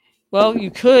 Well, you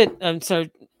could. So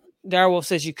Dire Wolf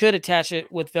says you could attach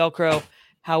it with Velcro.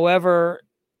 However,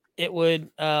 it would.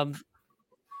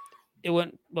 It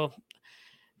wouldn't. Well,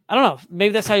 I don't know.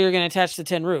 Maybe that's how you're going to attach the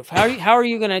tin roof. How are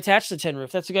you going to attach the tin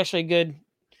roof? That's actually a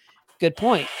good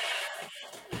point.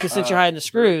 Because since you're hiding the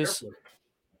screws,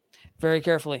 very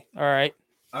carefully. All right.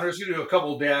 I'm just going to do a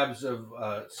couple dabs of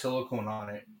silicone on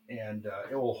it, and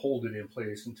it will hold it in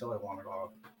place until I want it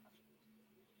off.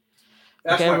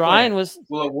 That's okay, Ryan was.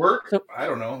 Will it work? So, I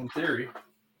don't know. In theory.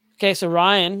 Okay, so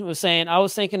Ryan was saying I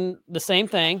was thinking the same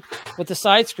thing with the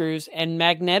side screws and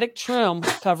magnetic trim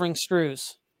covering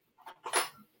screws.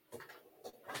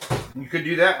 You could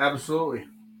do that, absolutely.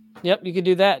 Yep, you could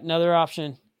do that. Another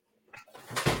option.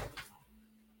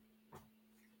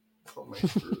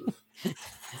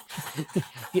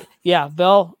 Yeah,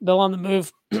 Bill on the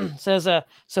move says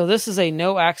so this is a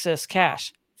no access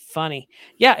cache. Funny.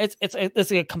 Yeah,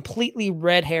 it's a completely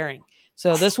red herring.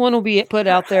 So this one will be put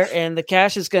out there, and the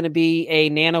cache is going to be a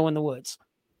nano in the woods.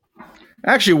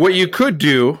 Actually, what you could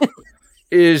do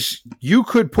is you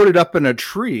could put it up in a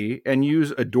tree and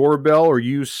use a doorbell or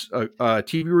use a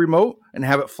TV remote and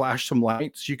have it flash some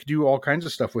lights. You could do all kinds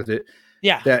of stuff with it.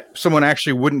 Yeah. That someone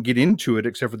actually wouldn't get into it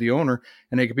except for the owner,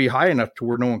 and it could be high enough to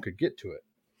where no one could get to it.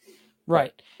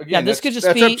 Right. Again, yeah, this could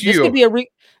just be this could be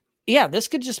this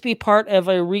could just be part of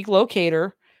a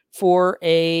relocator for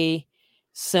a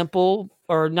simple,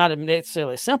 or not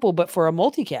necessarily simple, but for a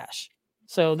multi-cache.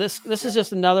 So this is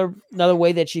just another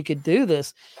way that you could do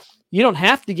this. You don't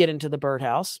have to get into the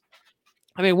birdhouse.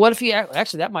 I mean, what if you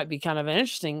actually, that might be kind of an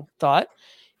interesting thought.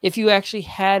 If you actually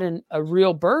had a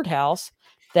real birdhouse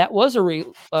that was a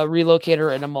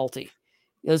relocator and a multi,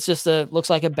 it's just looks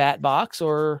like a bat box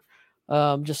or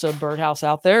just a birdhouse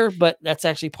out there, but that's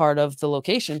actually part of the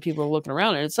location. People are looking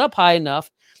around and it's up high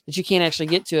enough that you can't actually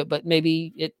get to it, but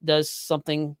maybe it does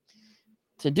something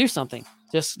to do something.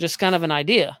 Just kind of an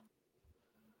idea.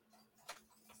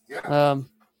 Yeah.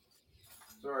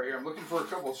 Sorry, I'm looking for a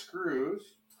couple screws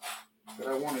that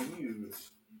I want to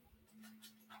use.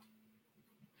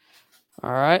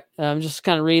 All right. I'm just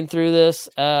kind of reading through this.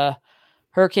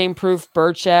 Hurricane proof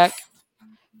bird shack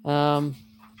from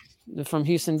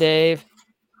Houston Dave.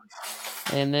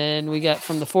 And then we got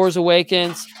from the Force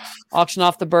Awakens, auction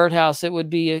off the birdhouse. It would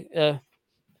be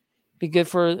good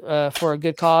for a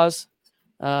good cause.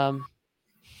 So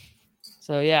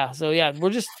yeah, we're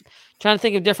just trying to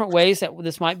think of different ways that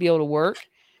this might be able to work.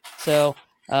 So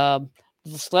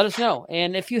just let us know.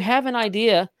 And if you have an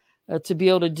idea to be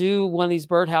able to do one of these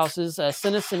birdhouses,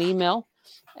 send us an email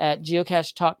at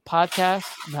Geocache Talk Podcast.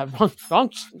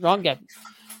 Wrong guy.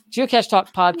 Geocache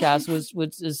Talk Podcast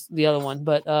is the other one,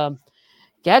 but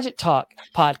Gadget Talk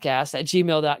Podcast at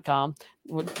gmail.com.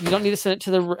 You don't need to send it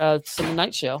to the Sunday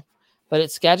Night Show, but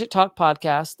it's Gadget Talk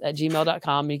Podcast at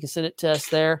gmail.com. You can send it to us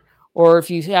there. Or if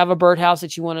you have a birdhouse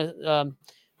that you want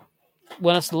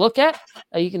us to look at,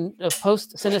 you can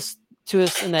send us to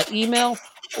us in that email,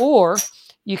 or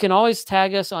you can always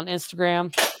tag us on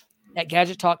Instagram at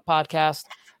Gadget Talk Podcast.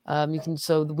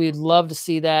 So we'd love to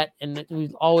see that, and we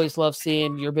always love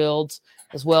seeing your builds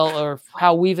as well, or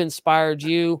how we've inspired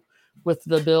you with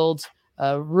the builds.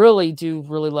 Really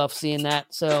love seeing that.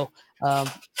 So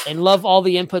and love all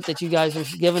the input that you guys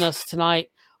are giving us tonight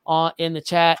in the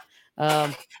chat.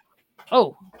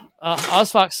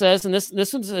 Ozfox says, and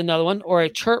this one's another one, or a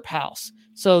chirp house.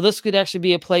 So this could actually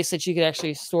be a place that you could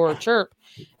actually store a chirp.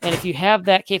 And if you have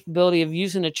that capability of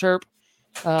using a chirp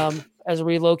as a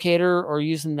relocator, or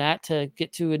using that to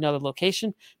get to another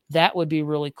location, that would be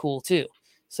really cool too.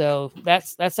 So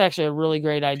that's actually a really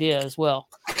great idea as well.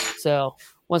 So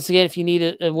once again, if you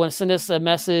need want to send us a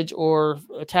message or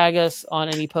tag us on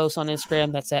any posts on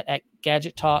Instagram, that's at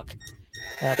Gadget Talk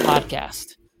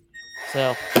Podcast.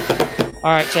 So,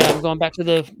 all right, Chad, I'm going back to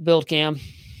the build cam.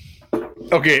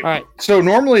 Okay. All right. So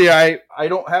normally I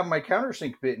don't have my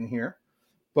countersink bit in here,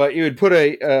 but you would put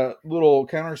a little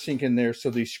countersink in there so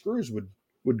these screws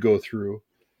would go through,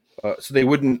 so they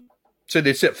wouldn't. So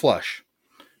they sit flush.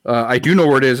 I do know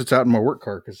where it is. It's out in my work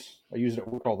car because I use it at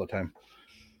work all the time.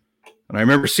 And I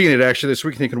remember seeing it actually this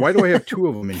week, thinking, why do I have two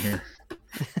of them in here?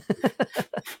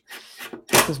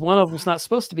 Because one of them's not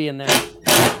supposed to be in there.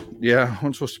 Yeah,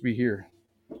 one's supposed to be here.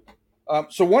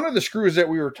 So one of the screws that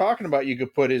we were talking about you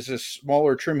could put is this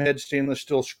smaller trim head stainless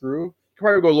steel screw. You could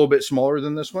probably go a little bit smaller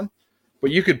than this one,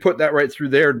 but you could put that right through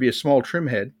there. It'd be a small trim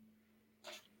head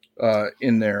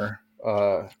in there.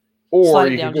 Or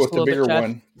you could go with the bigger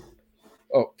one.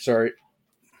 Oh, sorry.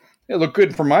 It looked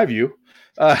good from my view.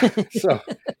 So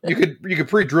you could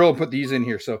pre-drill and put these in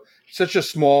here. So such a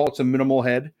small, it's a minimal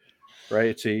head, right?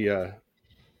 It's a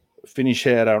finish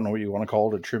head. I don't know what you want to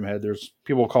call it, a trim head. There's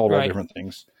people call it all different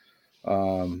things.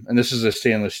 And this is a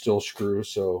stainless steel screw,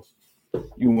 so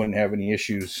you wouldn't have any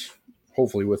issues,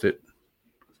 hopefully, with it.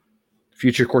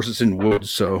 Future, of course, it's in wood,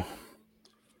 so.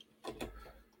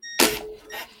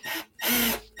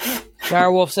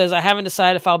 Direwolf says, I haven't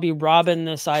decided if I'll be robbing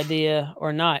this idea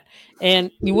or not. And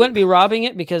you wouldn't be robbing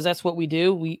it because that's what we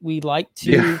do. We like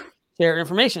to share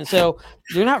information. So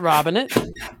you're not robbing it.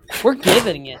 We're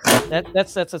giving it.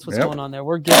 That's what's going on there.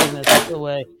 We're giving this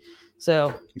away.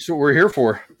 So that's what we're here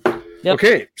for. Yep.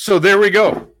 Okay, so there we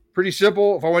go. Pretty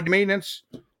simple. If I want to do maintenance,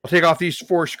 I'll take off these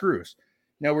 4 screws.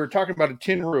 Now we're talking about a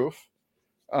tin roof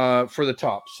for the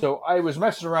top. So I was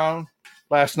messing around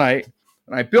last night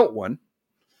and I built one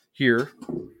here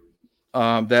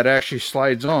that actually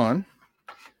slides on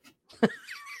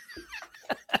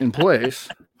in place.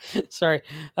 Sorry.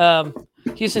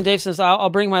 Houston Dave says,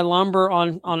 I'll bring my lumber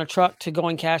on a truck to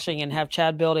going caching and have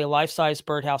Chad build a life-size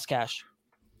birdhouse cache.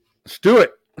 Let's do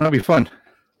it. That'll be fun.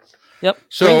 Yep.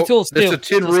 So bring the tools too. It's a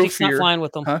tin roof he's not flying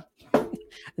with them. Huh?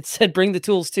 It said bring the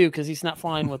tools too because he's not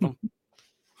flying with them.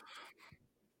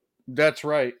 That's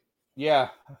right. Yeah,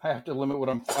 I have to limit what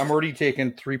I'm already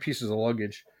taking 3 pieces of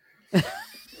luggage.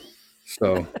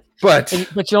 So, but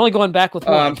you're only going back with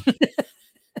one.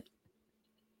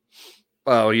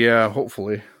 Oh yeah,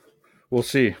 hopefully. We'll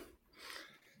see.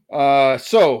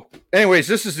 So anyways,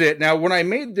 this is it. Now, when I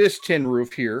made this tin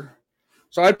roof here,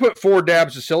 so I put 4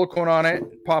 dabs of silicone on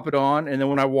it, pop it on, and then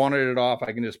when I wanted it off,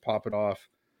 I can just pop it off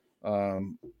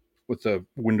with a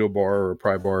window bar or a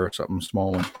pry bar or something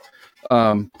small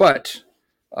one. But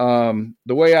the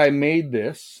way I made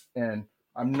this, and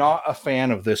I'm not a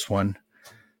fan of this one.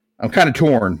 I'm kind of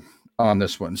torn on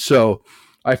this one. So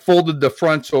I folded the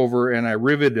fronts over and I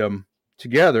riveted them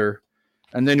together.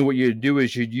 And then what you'd do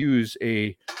is you'd use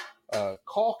a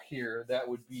caulk here that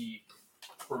would be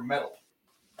for metal.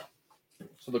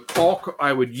 So the caulk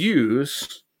I would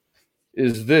use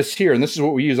is this here, and this is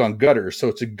what we use on gutters. So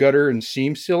it's a gutter and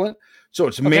seam sealant. So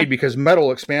it's made because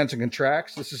metal expands and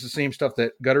contracts. This is the same stuff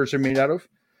that gutters are made out of,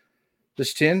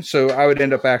 this tin. So I would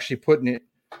end up actually putting it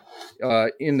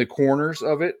in the corners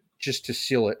of it just to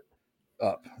seal it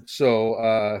up.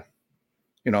 So,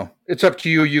 it's up to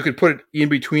you. You could put it in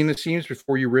between the seams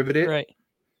before you rivet it. Right.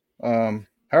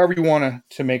 However you want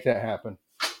to make that happen.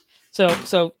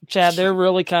 So Chad, they're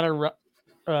really kind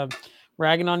of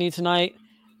ragging on you tonight.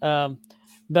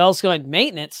 Bell's going,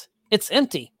 maintenance? It's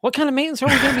empty. What kind of maintenance are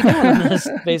we going to be doing on this?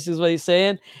 Basically is what he's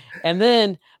saying. And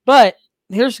then, but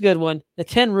here's a good one. The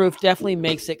tin roof definitely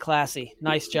makes it classy.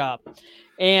 Nice job.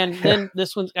 And then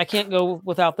this one, I can't go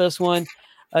without this one.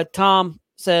 Tom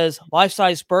says,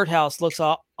 life-size birdhouse looks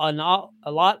a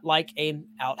lot like an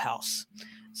outhouse.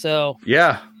 So,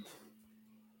 yeah.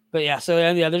 But yeah, so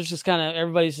there's just kind of,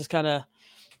 everybody's just kind of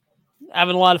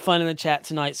having a lot of fun in the chat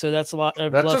tonight. So that's a lot.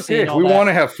 That's okay. We want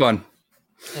to have fun.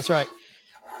 That's right.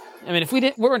 I mean, if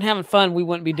we weren't having fun, we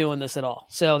wouldn't be doing this at all.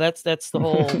 So that's the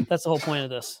whole point of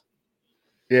this.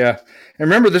 Yeah. And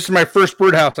remember, this is my first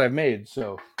birdhouse I've made.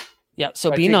 So yeah.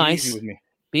 So be nice.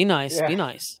 Be nice. Yeah. Be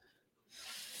nice.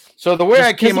 So the way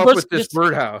I came up with this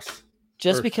birdhouse.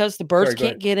 Just because the birds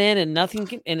can't get in and nothing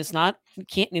can, and it's not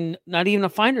even a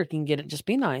finder can get it. Just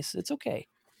be nice. It's okay.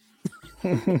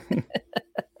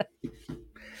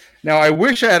 Now I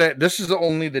wish I had this is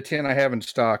only the tin I have in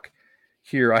stock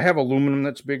here. I have aluminum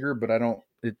that's bigger, but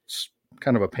it's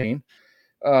kind of a pain.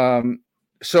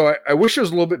 So I wish it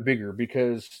was a little bit bigger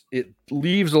because it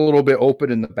leaves a little bit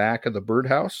open in the back of the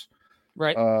birdhouse.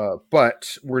 Right.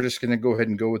 But we're just going to go ahead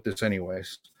and go with this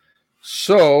anyways.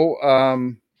 So,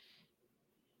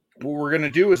 what we're going to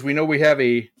do is we know we have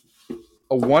a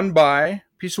 1x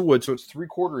piece of wood. So it's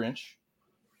 3/4 inch,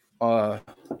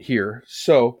 here.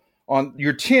 So on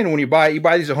your tin, when you buy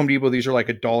these at Home Depot, these are like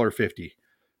 $1.50.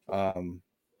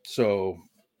 So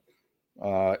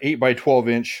 8x12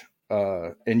 inch,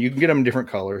 and you can get them in different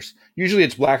colors. Usually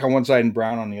it's black on one side and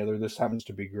brown on the other. This happens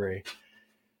to be gray.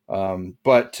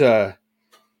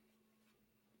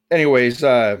 Anyways,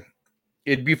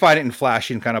 it'd be fine and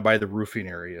flashing kind of by the roofing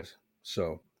areas.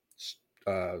 So,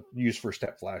 used for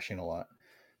step flashing a lot.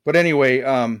 But anyway,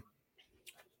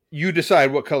 you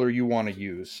decide what color you want to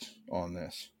use on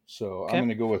this. So I'm going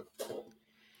to go with,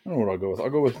 I don't know what I'll go with. I'll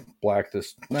go with black.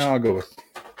 I'll go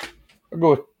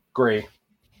with gray.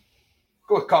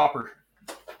 Go with copper.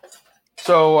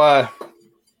 So,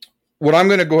 what I'm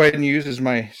going to go ahead and use is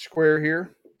my square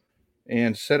here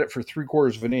and set it for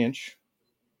 3/4 of an inch.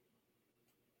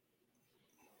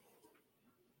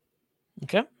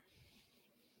 Okay.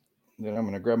 Then I'm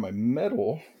going to grab my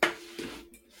metal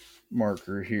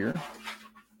marker here.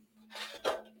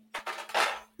 Let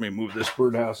me move this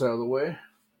birdhouse out of the way.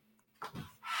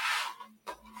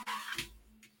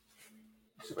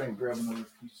 See if I can grab another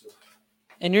piece of.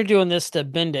 And you're doing this to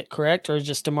bend it, correct? Or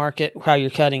just to mark it how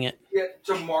you're cutting it? Yeah,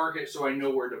 to mark it so I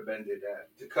know where to bend it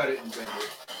at. To cut it and bend it.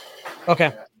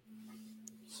 Okay.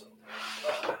 So,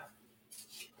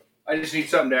 I just need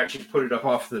something to actually put it up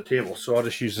off the table. So I'll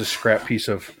just use this scrap piece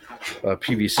of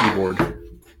PVC board.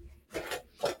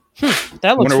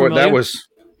 That looks familiar. What that was.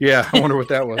 Yeah, I wonder what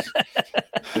that was.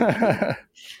 I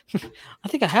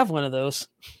think I have one of those.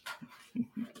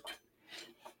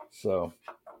 So,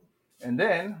 and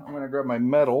then I'm going to grab my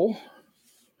metal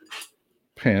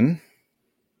pen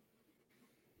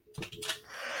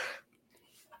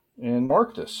and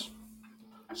mark this.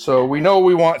 So we know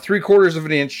we want 3/4 of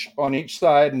an inch on each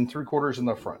side and 3/4 in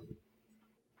the front.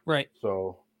 Right.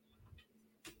 So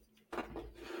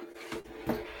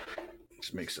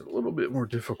this makes it a little bit more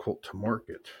difficult to mark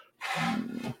it.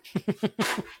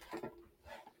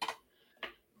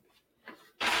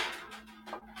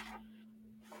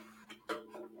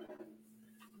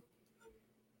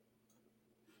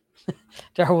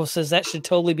 Darwell says that should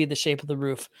totally be the shape of the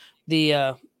roof.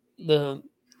 The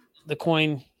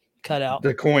coin cut out.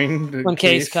 The coin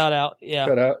case cut out. Yeah.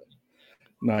 Cut out.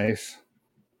 Nice.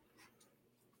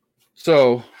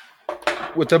 So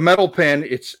with the metal pen,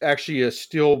 it's actually a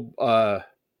steel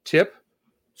tip.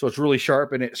 So it's really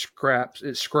sharp and it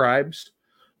scribes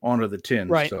onto the tin.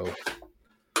 Right. So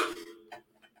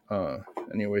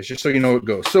anyways, just so you know it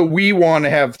goes. So we want to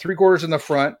have 3/4 in the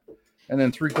front and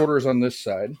then 3/4 on this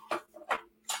side.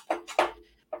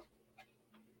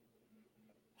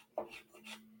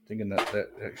 Thinking that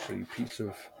actually piece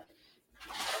of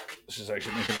this is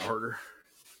actually making it harder.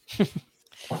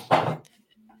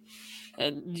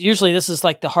 usually this is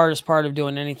like the hardest part of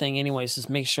doing anything anyways, is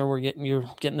make sure you're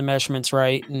getting the measurements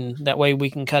right. And that way we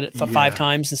can cut it for 5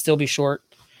 times and still be short.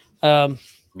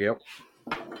 Yep.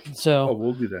 So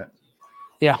we'll do that.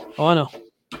 Yeah. Oh, I know.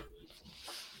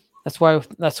 That's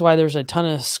why there's a ton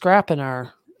of scrap in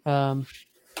our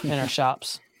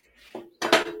shops.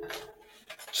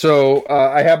 So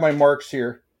I have my marks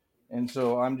here, and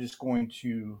so I'm just going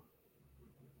to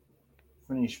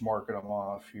finish marking them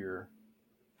off here.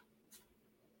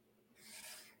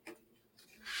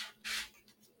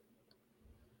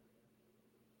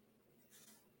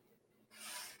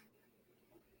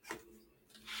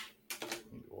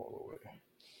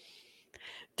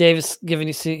 Davis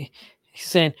he's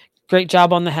saying great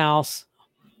job on the house.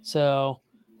 So,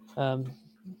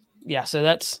 yeah,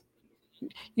 so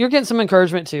you're getting some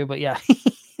encouragement too, but yeah.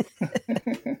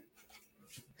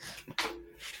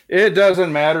 It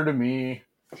doesn't matter to me.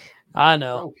 I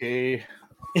know. Okay.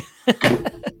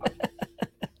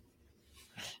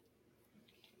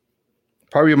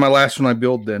 Probably my last one I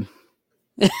build then.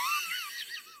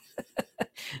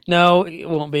 No, it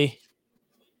won't be.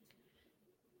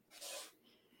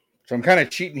 So I'm kind of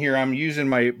cheating here. I'm using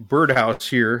my birdhouse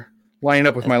here, lining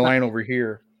up with my line over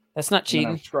here. That's not cheating.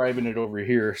 I'm scribing it over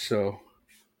here, so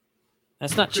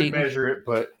that's not cheating. Measure it,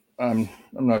 but I'm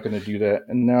not going to do that.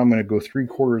 And now I'm going to go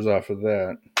 3/4 off of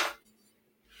that.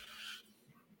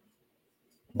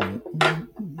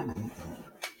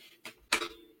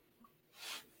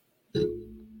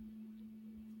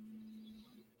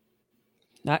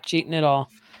 Not cheating at all.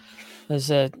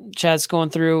 As Chad's going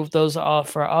through those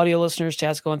for our audio listeners,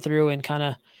 Chad's going through and kind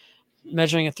of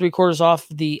measuring it 3/4 off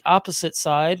the opposite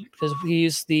side, because we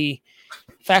used the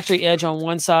factory edge on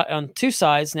one side, on 2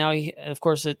 sides. Now of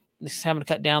course he's having to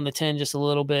cut down the 10 just a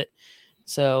little bit,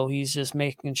 so he's just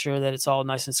making sure that it's all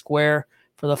nice and square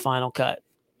for the final cut.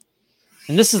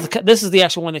 And this is the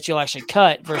actual one that you'll actually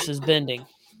cut versus bending.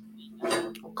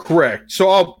 Correct.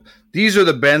 So these are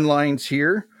the bend lines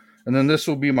here. And then this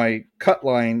will be my cut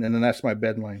line, and then that's my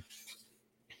bend line.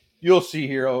 You'll see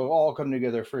here, it'll all come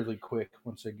together fairly quick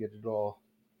once I get it all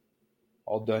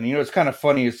done. You know, it's kind of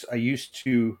funny. I used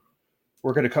to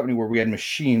work at a company where we had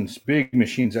machines, big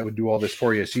machines that would do all this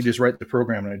for you. So you just write the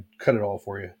program and I'd cut it all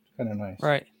for you. Kind of nice.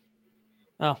 Right.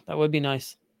 Oh, that would be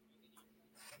nice.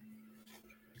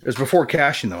 It was before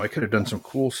caching, though. I could have done some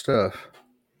cool stuff.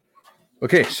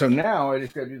 Okay, so now I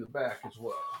just got to do the back as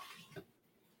well.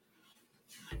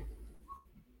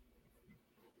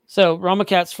 So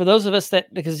Romacats, for those of us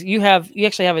because you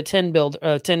actually have a 10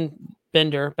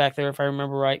 bender back there, if I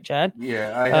remember right, Chad.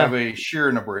 Yeah, I have a shear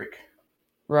and a break.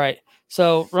 Right.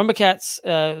 So Romacats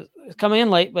coming in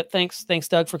late, but thanks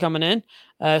Doug for coming in.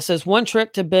 Says one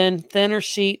trick to bend thinner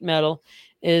sheet metal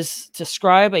is to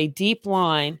scribe a deep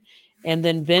line and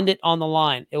then bend it on the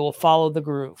line. It will follow the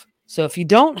groove. So if you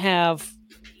don't have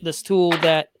this tool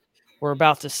that we're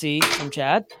about to see from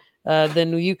Chad,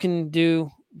 then you can do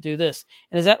this.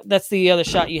 And that's the other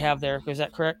shot you have there. Is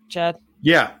that correct, Chad?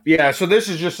 Yeah. So this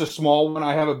is just a small one.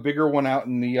 I have a bigger one out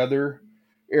in the other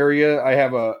area. I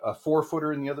have a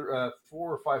 4-footer in the other,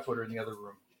 4 or 5-footer in the other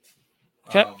room.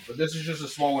 Okay. But this is just a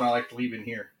small one I like to leave in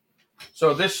here.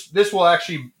 So this will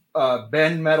actually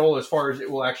bend metal as far as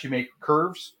it will actually make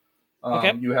curves.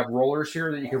 Okay. You have rollers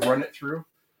here that you can run it through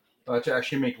to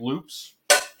actually make loops.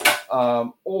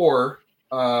 And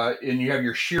you have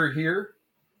your shear here.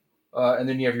 And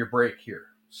then you have your brake here.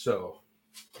 So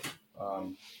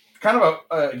kind of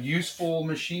a useful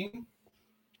machine.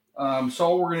 So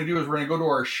all we're going to do is we're going to go to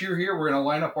our shear here. We're going to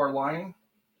line up our line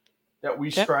that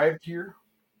we scribed here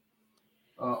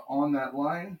on that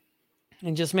line.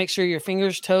 And just make sure your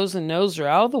fingers, toes, and nose are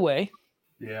out of the way.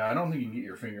 Yeah, I don't think you can get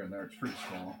your finger in there. It's pretty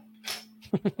small.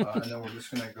 And then we're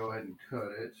just going to go ahead and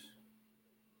cut it.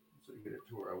 So get it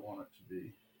to where I want it to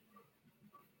be.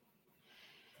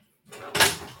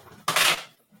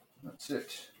 That's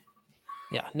it.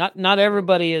 Yeah, not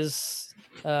everybody is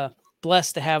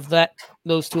blessed to have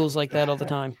those tools like that all the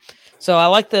time. So I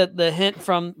like the hint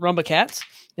from Romacats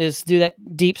is do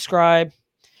that deep scribe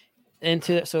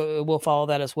into it, so we'll follow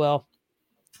that as well.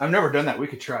 I've never done that. We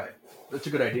could try it. That's a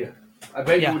good idea. I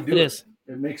bet you would do it.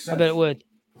 It makes sense. I bet it would.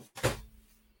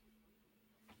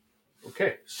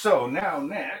 Okay, so now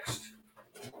next,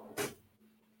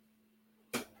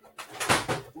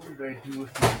 what did I do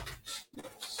with my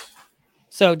snips?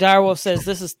 So Direwolf says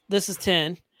this is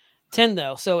 10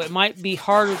 though, so it might be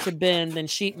harder to bend than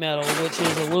sheet metal, which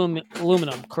is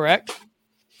aluminum, correct?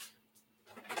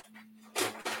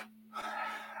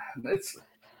 It's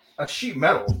a sheet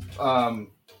metal.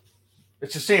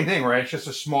 It's the same thing, right? It's just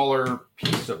a smaller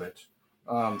piece of it.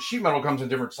 Sheet metal comes in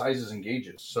different sizes and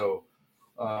gauges, so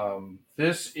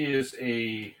This is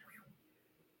a,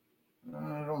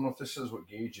 I don't know if this is what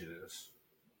gauge it is.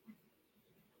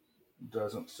 It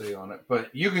doesn't say on it,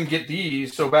 but you can get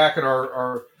these. So back at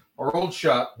our old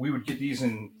shop, we would get these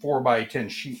in 4x10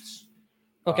 sheets.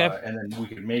 Okay. And then we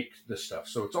could make this stuff.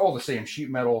 So it's all the same sheet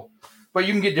metal, but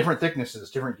you can get different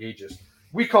thicknesses, different gauges.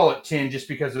 We call it tin just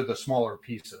because they're the smaller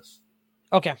pieces.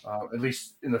 Okay. At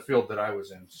least in the field that I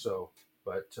was in. So,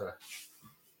 but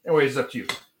anyway, it's up to you.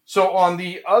 So on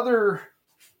the other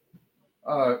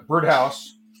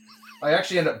birdhouse, I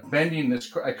actually ended up bending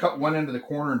this. I cut one end of the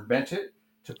corner and bent it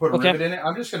to put a rivet in it.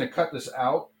 I'm just going to cut this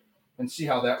out and see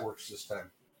how that works this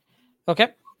time. Okay.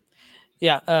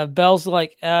 Yeah. Bell's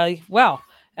like, wow.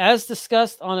 As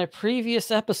discussed on a previous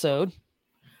episode,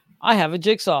 I have a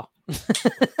jigsaw.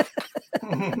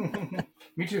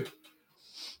 Me too.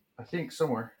 I think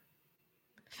somewhere.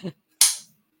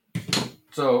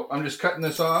 So I'm just cutting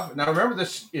this off. Now remember,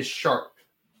 this is sharp.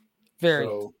 Very.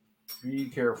 So be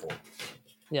careful.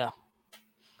 Yeah.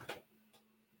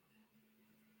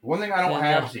 One thing I don't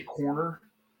have is a corner.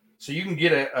 So you can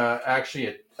get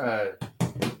actually a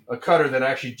cutter that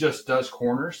actually just does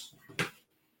corners.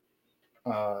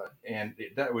 And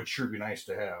that would sure be nice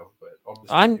to have.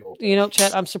 But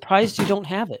Chad, I'm surprised you don't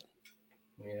have it.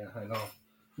 Yeah, I know.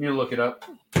 You need to look it up.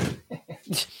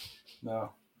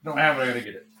 No, don't have it. I gotta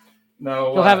get it.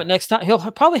 No, he'll have it next time. He'll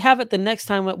probably have it the next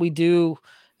time that we do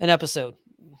an episode.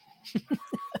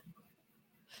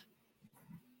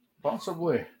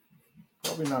 Possibly.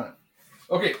 Probably not.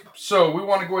 Okay, so we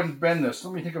want to go ahead and bend this.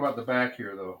 Let me think about the back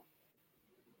here, though.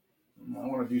 I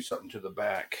want to do something to the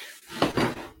back.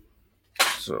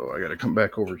 So I got to come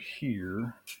back over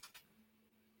here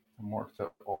and mark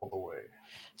that all the way.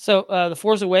 So the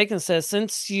Force Awakens says,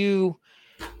 since you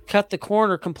cut the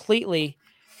corner completely,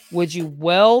 would you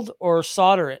weld or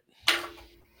solder it?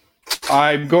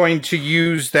 I'm going to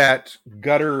use that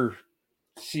gutter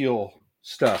seal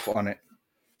stuff on it.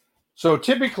 So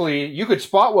typically, you could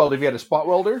spot weld if you had a spot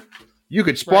welder. You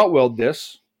could spot weld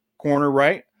this corner,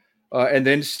 right? And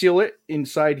then seal it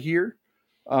inside here.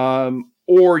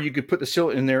 Or you could put the seal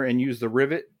in there and use the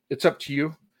rivet. It's up to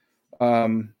you.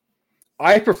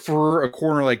 I prefer a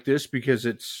corner like this because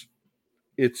it's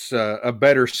a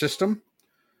better system.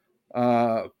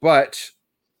 But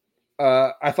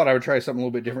I thought I would try something a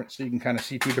little bit different so you can kind of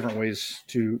see two different ways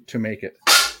to make it.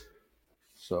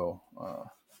 So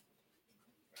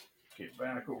get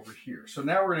back over here. So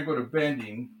now we're going to go to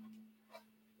bending.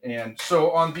 And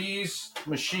so on these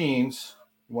machines,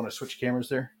 you want to switch cameras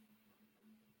there?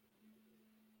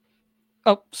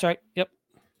 Oh, sorry. Yep.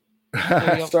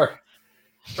 Sorry.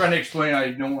 Trying to explain,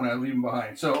 I don't want to leave them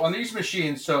behind. So on these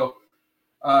machines, for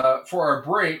our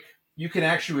brake, you can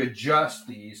actually adjust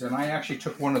these. And I actually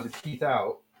took one of the teeth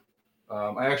out.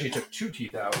 I actually took two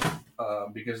teeth out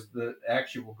because the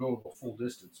actually will go the full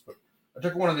distance. But I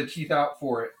took one of the teeth out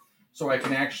for it so I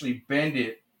can actually bend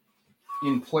it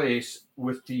in place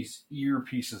with these ear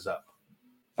pieces up.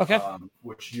 Okay.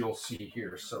 Which you'll see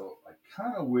here. So I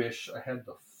kind of wish I had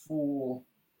the full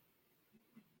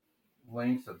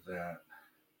length of that.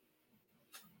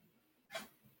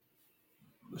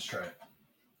 Let's try it.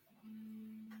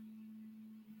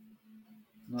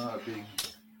 Not a big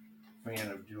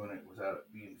fan of doing it without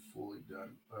it being fully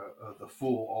done.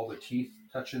 All the teeth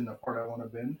touching the part I want to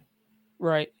bend.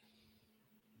 Right.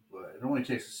 But it only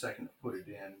takes a second to put it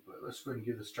in. But let's go ahead and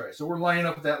give this a try. So we're lining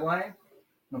up that line.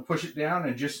 I'm going to push it down,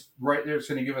 and just right there, it's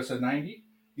going to give us a 90.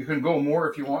 You can go more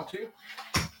if you want to,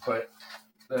 but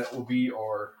that will be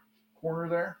our corner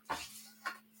there. All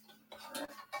right.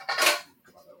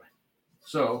 Come on that way.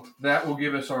 So that will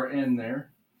give us our end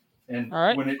there. And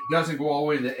when it doesn't go all the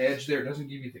way to the edge there, it doesn't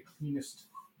give you the cleanest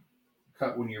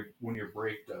cut when your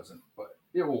brake doesn't, but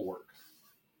it will work.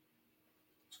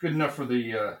 It's good enough for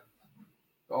the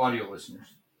audio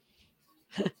listeners.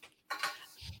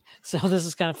 So this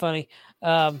is kind of funny.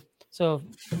 So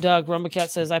Doug Rumblecat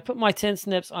says, I put my 10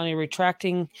 snips on a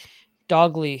retracting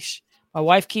dog leash. My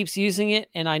wife keeps using it,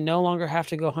 and I no longer have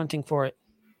to go hunting for it.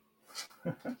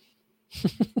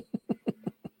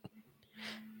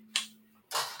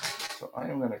 So I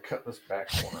am going to cut this back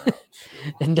corner out.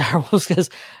 And Darwell says,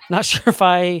 not sure if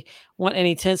I want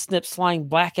any 10 snips flying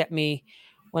back at me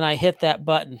when I hit that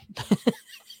button.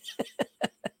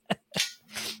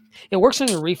 It works on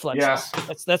your reflexes.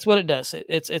 Yeah. That's what it does.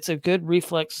 It's a good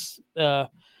reflex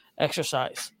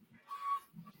exercise.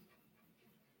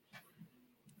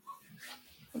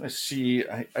 Let's see.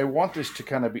 I want this to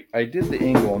kind of be. I did the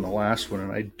angle on the last one,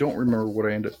 and I don't remember what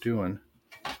I ended up doing.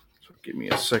 So give me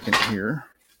a second here.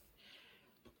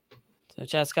 So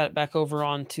Chad's got it back over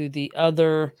onto the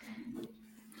other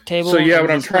table. So yeah, and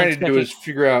what I'm just trying to do unexpected- is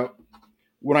figure out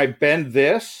when I bend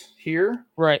this here,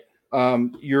 right.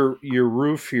 your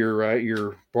roof here, right?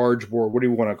 Your barge board, what do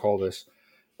you want to call this?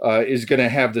 Is going to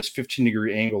have this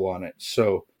 15-degree angle on it.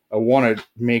 So I want to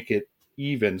make it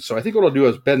even. So I think what I'll do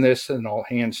is bend this and I'll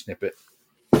hand snip it.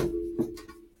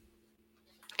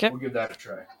 Okay. We'll give that a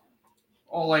try.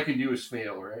 All I can do is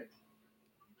fail, right?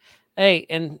 Hey,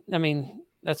 and I mean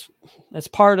that's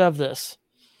part of this.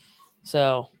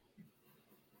 So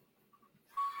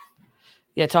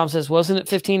yeah, Tom says, wasn't it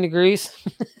 15 degrees?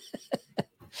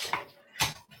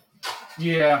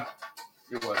 Yeah,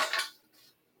 it was.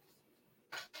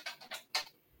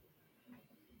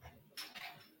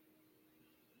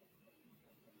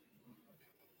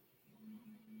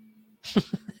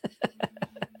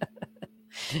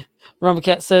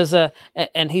 Rumbacat says,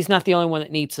 and he's not the only one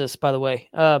that needs this, by the way.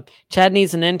 Chad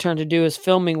needs an intern to do his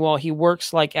filming while he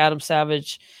works like Adam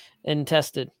Savage and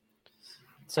Tested.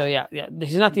 So yeah,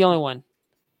 he's not the only one.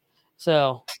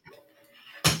 So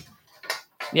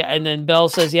yeah, and then Bell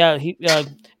says, yeah,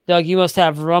 Doug, you must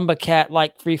have Rumbacat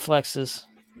like reflexes.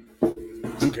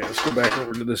 Okay, let's go back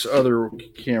over to this other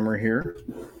camera here.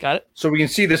 Got it. So we can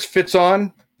see this fits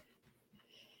on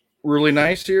really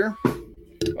nice here.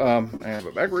 I have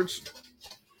it backwards.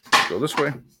 Go this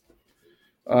way.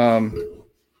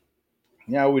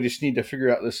 Now we just need to figure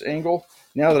out this angle.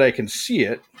 Now that I can see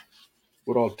it,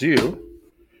 what I'll do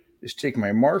is take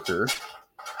my marker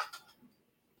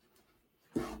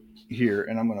here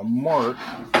and I'm going to mark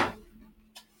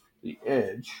the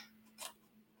edge.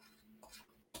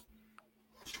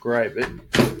 Scribe it.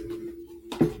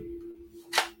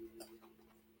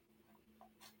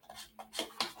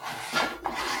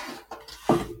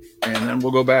 And then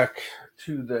we'll go back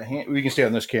to the hand. We can stay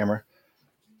on this camera.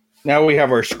 Now we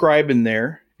have our scribe in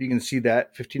there. You can see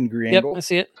that 15-degree angle. Yep, I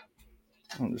see it.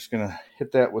 I'm just going to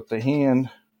hit that with the hand.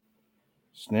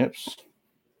 Snips.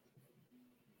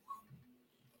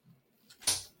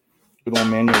 Good old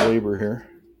manual labor here.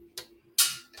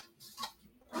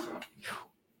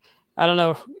 I don't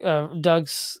know. Doug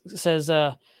says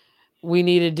we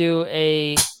need to do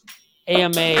a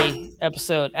AMA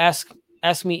episode. Ask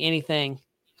me anything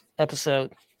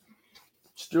episode.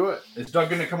 Let's do it. Is Doug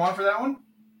going to come on for that one?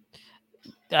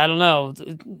 I don't know.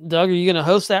 Doug, are you going to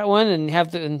host that one and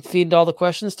have to and feed all the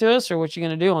questions to us, or what you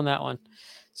going to do on that one?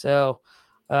 So,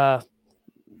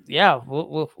 yeah,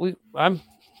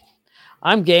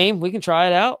 I'm game. We can try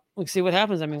it out. We can see what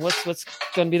happens. I mean, what's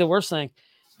going to be the worst thing?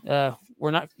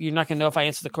 You're not going to know if I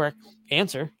answer the correct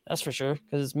answer. That's for sure,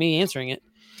 because it's me answering it.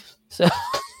 So,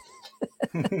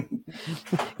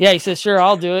 yeah, he says, sure,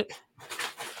 I'll do it.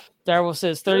 Darwell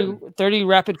says 30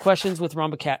 rapid questions with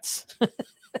Rumbacats.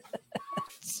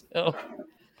 So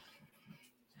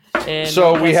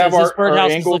we have our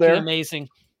angle there. Amazing.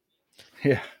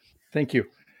 Yeah, thank you.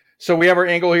 So we have our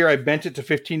angle here. I bent it to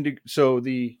 15. So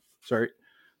the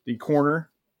corner,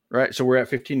 right? So we're at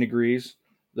 15 degrees.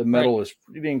 The metal is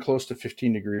pretty dang close to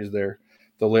 15 degrees there.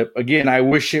 The lip, again, I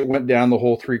wish it went down the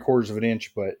whole 3/4 of an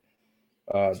inch, but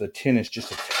the tin is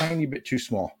just a tiny bit too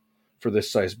small for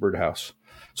this size birdhouse.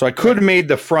 So I could have made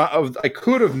this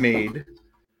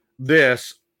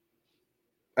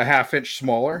a 1/2 inch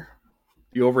smaller,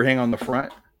 the overhang on the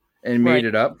front, and made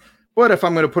it up. But if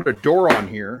I'm going to put a door on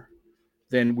here,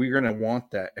 then we're going to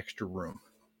want that extra room.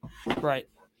 Right.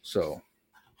 So,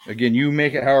 again, you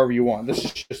make it however you want. This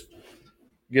is just,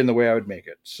 again, the way I would make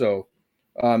it. So,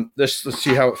 let's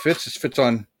see how it fits. This fits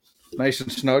on nice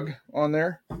and snug on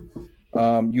there.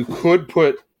 You could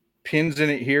put pins in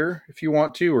it here if you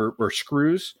want to, or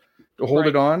screws to hold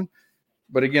it on.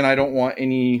 But again, I don't want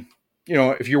any,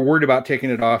 if you're worried about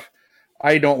taking it off,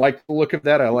 I don't like the look of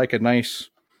that. I like a nice,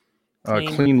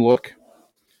 clean look.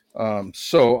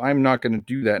 So I'm not going to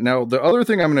do that. Now, the other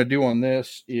thing I'm going to do on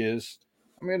this is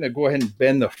I'm going to go ahead and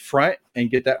bend the front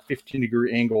and get that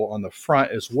 15-degree angle on the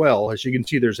front as well. As you can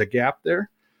see, there's a gap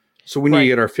there. So we need to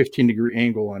get our 15-degree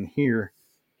angle on here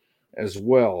as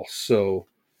well. So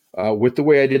with the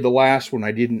way I did the last one,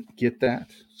 I didn't get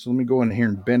that. So let me go in here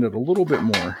and bend it a little bit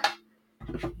more.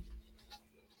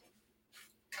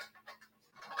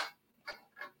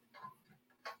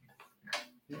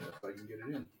 Yeah, if I can get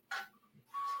it in.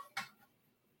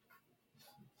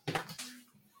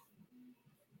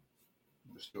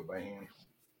 Just do it by hand.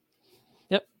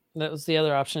 Yep, that was the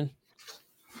other option.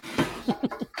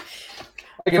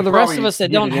 For the rest of us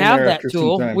that don't have that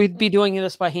tool, we'd be doing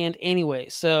this by hand anyway.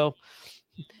 So,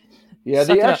 yeah,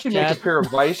 they actually make a pair of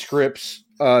vice grips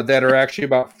that are actually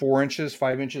about 4 inches,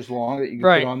 5 inches long that you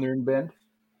can put on there and bend.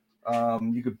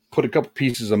 You could put a couple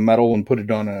pieces of metal and put it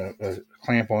on a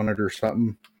clamp on it or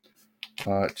something.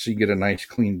 so you get a nice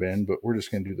clean bend, but we're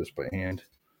just going to do this by hand.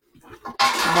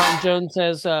 Martin Jones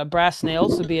says brass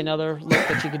nails would be another look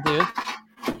that you could do.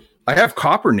 I have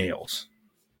copper nails.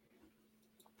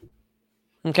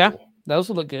 Okay, those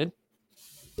would look good.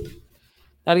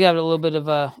 That'd give it a little bit of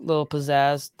a little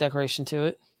pizzazz decoration to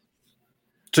it.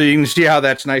 So you can see how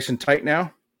that's nice and tight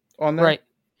now on there? Right.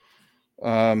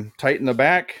 Tight in the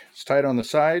back. It's tight on the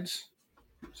sides.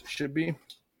 As it should be.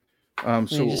 So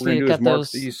what we're going to do is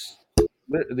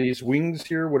mark these wings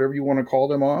here, whatever you want to call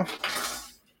them,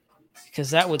 off.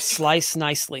 Because that would slice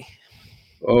nicely.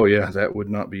 Oh, yeah. That would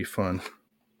not be fun.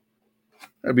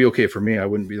 That'd be okay for me. I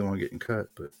wouldn't be the one getting cut,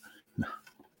 but no.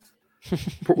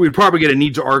 We'd probably get a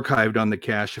needs archived on the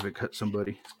cache if it cut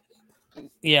somebody.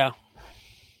 Yeah.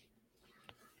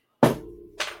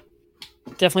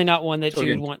 Definitely not one that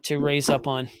you'd want to raise up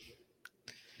on.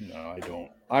 No, I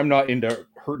don't. I'm not into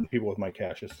hurting people with my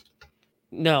caches.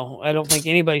 No, I don't think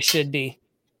anybody should be.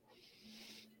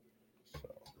 So,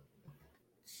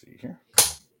 let's see here.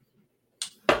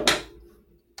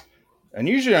 And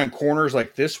usually on corners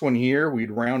like this one here,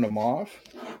 we'd round them off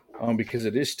because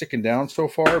it is sticking down so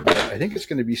far. But I think it's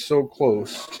going to be so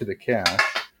close to the cache.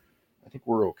 I think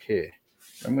we're okay.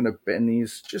 I'm going to bend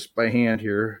these just by hand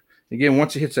here. Again,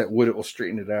 once it hits that wood, it will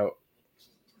straighten it out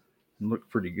and look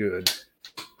pretty good.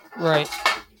 Right.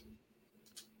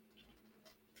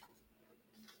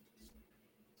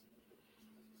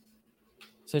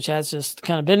 So Chad's just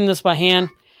kind of bending this by hand.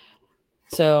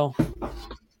 So,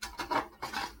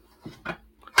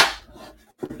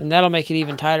 and that'll make it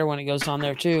even tighter when it goes on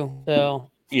there too. So,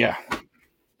 yeah.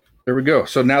 There we go.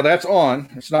 So now that's on.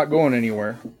 It's not going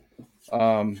anywhere.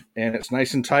 And it's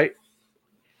nice and tight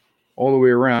all the way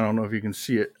around. I don't know if you can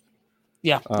see it.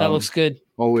 Yeah, that looks good.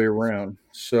 All the way around.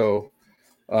 So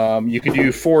you can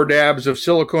do 4 dabs of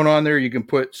silicone on there. You can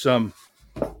put some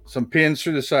pins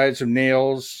through the sides, some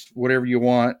nails, whatever you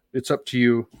want. It's up to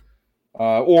you.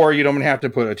 Or you don't have to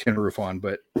put a tin roof on,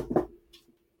 but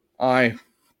I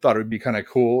thought it would be kind of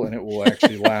cool, and it will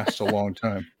actually last a long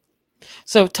time.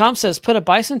 So Tom says, put a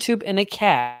bison tube in a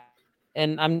cat,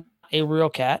 and I'm a real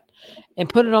cat, and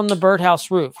put it on the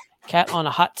birdhouse roof. Cat on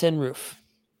a hot tin roof.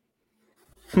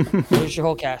 There's your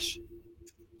whole cache.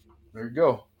 There you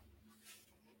go.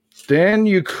 Then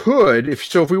you could,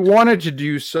 if we wanted to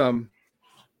do some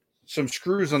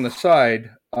screws on the side,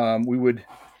 we would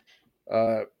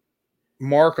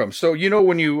mark them. So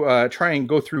when you try and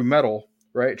go through metal,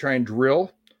 right? Try and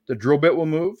drill, the drill bit will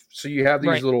move. So you have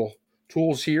these little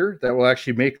tools here that will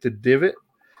actually make the divot.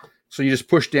 So you just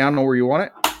push down on where you want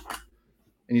it,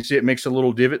 and you see it makes a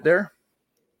little divot there.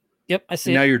 Yep, I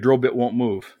see. And now your drill bit won't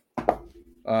move.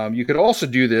 You could also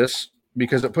do this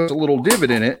because it puts a little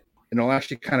divot in it, and it'll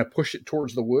actually kind of push it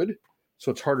towards the wood,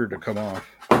 so it's harder to come off.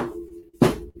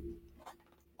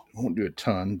 Won't do a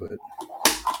ton, but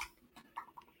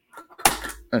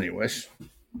anyways,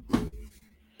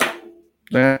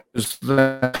 that is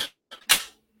that.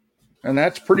 And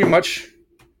that's pretty much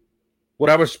what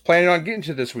I was planning on getting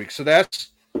to this week. So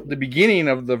that's the beginning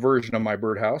of the version of my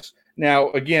birdhouse.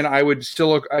 Now, again,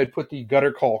 I'd put the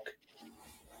gutter caulk.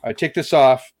 I'd take this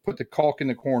off, put the caulk in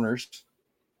the corners.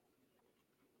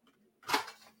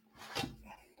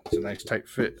 It's a nice tight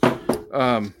fit.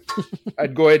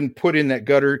 I'd go ahead and put in that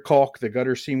gutter caulk, the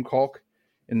gutter seam caulk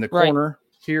in the corner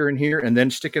here and here, and then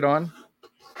stick it on.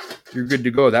 You're good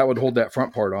to go. That would hold that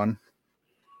front part on.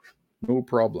 No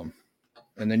problem.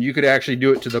 And then you could actually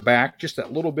do it to the back, just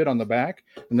that little bit on the back,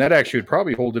 and that actually would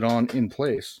probably hold it on in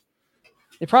place.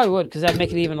 It probably would, because that'd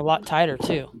make it even a lot tighter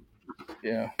too.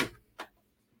 Yeah.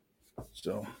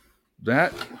 So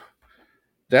that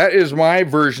is my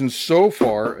version so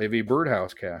far of a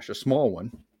birdhouse cache, a small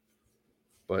one,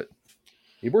 but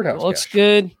a birdhouse cache. It looks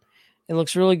good. It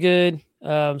looks really good.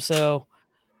 But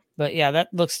yeah, that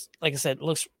looks, like I said,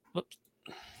 looks,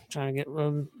 trying to get,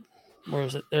 where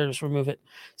is it? There, just remove it.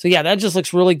 So yeah, that just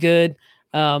looks really good.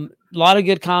 A lot of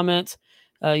good comments.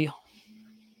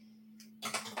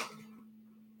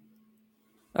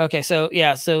 Okay, so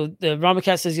yeah, so the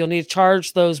Ramacat says you'll need to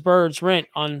charge those birds rent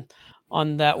on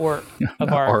that work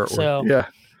of art. So yeah.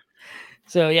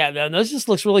 So yeah, those just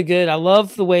looks really good. I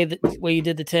love the way you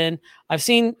did the tin. I've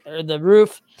seen the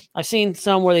roof. I've seen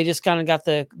some where they just kind of got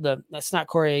the that's not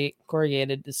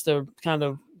corrugated. It's the kind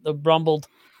of the rumbled,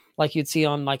 like you'd see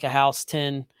on like a house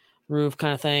tin roof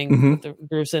kind of thing with the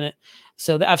grooves in it.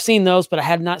 So I've seen those, but I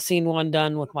had not seen one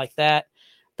done with like that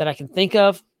I can think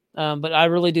of. But I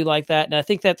really do like that. And I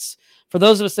think that's for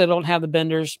those of us that don't have the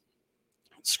benders,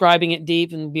 scribing it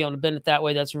deep and be able to bend it that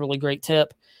way. That's a really great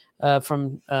tip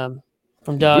from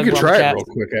Doug. We could try it real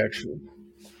quick, actually.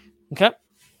 Okay.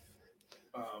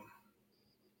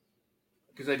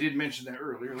 because I did mention that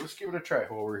earlier. Let's give it a try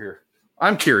while we're here.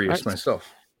 I'm curious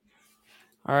myself.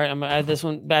 All right, I'm going to add this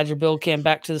one, Badger build cam,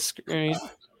 back to the screen.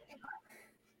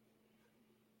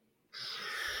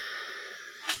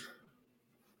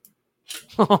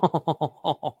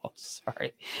 Oh,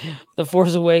 sorry. The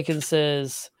Force Awakens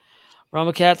says,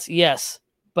 Romacats, yes,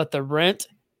 but the rent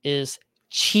is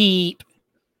cheap.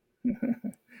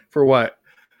 For what?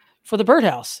 For the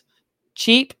birdhouse.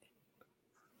 Cheap.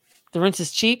 The rent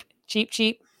is cheap.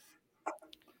 Cheap.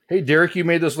 Hey, Derek, you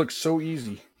made this look so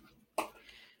easy.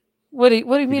 What do you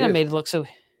mean I made it look so...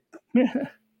 What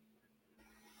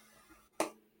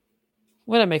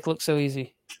did I make look so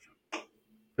easy?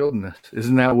 Building this.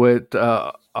 Isn't that what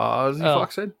Ozzy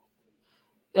Fox said?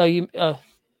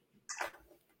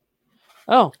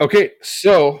 Oh. Okay,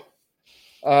 so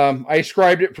I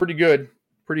scribed it pretty good.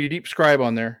 Pretty deep scribe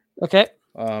on there. Okay.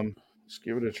 Let's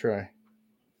give it a try.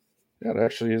 Yeah, it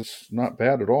actually is not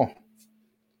bad at all.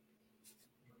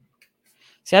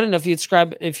 See, I don't know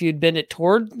if you'd bend it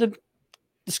toward the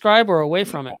scribe or away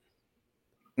from it.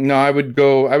 No, I would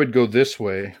go this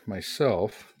way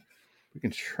myself. We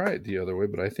can try it the other way,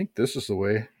 but I think this is the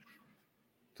way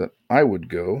that I would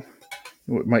go.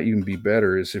 What might even be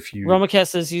better is if you... Romacat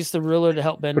says use the ruler to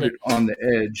help bend put it on the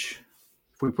edge.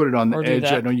 If we put it on the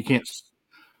edge, I know you can't...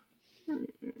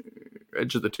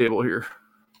 Edge of the table here.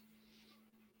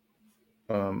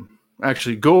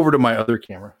 Actually, go over to my other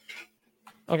camera.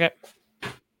 Okay.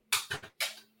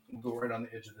 We'll go right on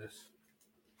the edge of this.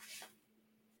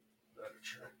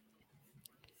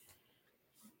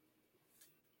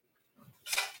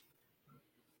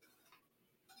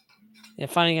 Yeah,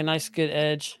 finding a nice good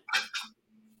edge.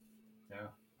 Yeah.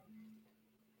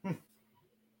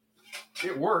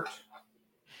 It worked.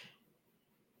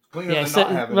 Yeah,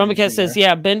 Romacat says,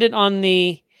 yeah, bend it on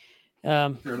the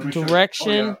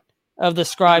direction of the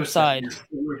scribe side.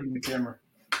 The camera.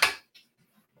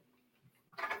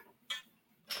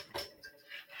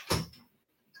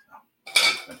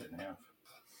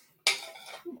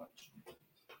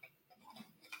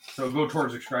 So go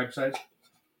towards the scribe side?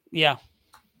 Yeah.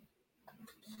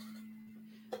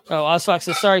 Oh, Osfox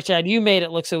says, sorry, Chad, you made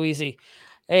it look so easy.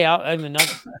 Hey, I'm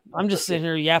just sitting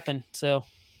here yapping, so...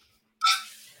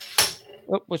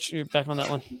 Oh, you're back on that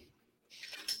one.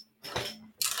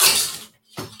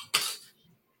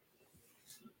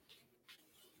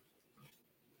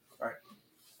 All right.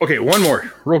 Okay, one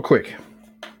more, real quick.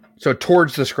 So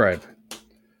towards the scribe.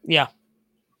 Yeah.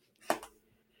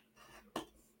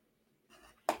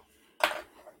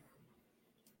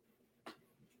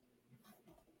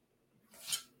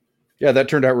 Yeah, that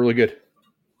turned out really good.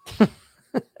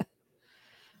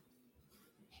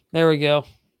 There we go.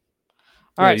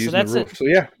 All right, so that's it. So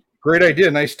yeah, great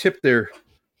idea. Nice tip there,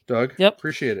 Doug. Yep.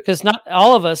 Appreciate it. Because not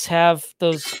all of us have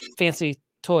those fancy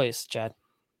toys, Chad.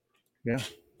 Yeah.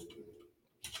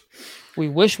 We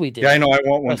wish we did. Yeah, I know. I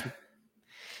want one.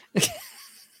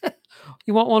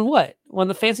 You want one what? One of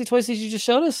the fancy toys that you just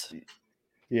showed us?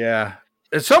 Yeah.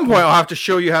 At some point, I'll have to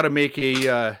show you how to make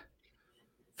a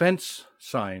fence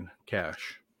sign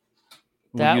cache.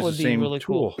 That would be really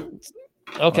cool.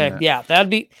 Okay, yeah,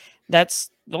 that's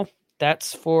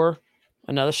for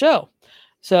another show.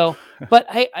 So, but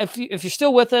hey, if you're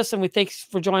still with us, and we thank you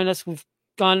for joining us, we've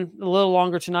gone a little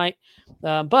longer tonight.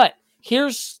 But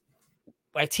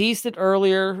I teased it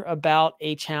earlier about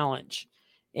a challenge,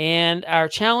 and our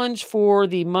challenge for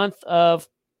the month of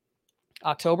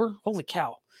October. Holy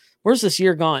cow, where's this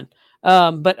year gone?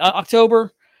 But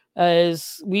October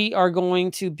is we are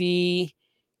going to be.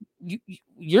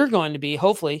 You're going to be,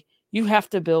 hopefully, you have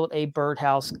to build a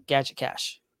birdhouse gadget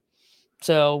cache.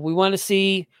 So we want to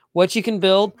see what you can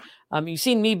build. You've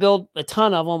seen me build a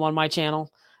ton of them on my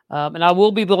channel, and I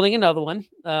will be building another one.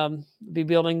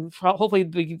 Hopefully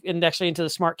be actually into the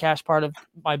smart cache part of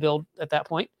my build at that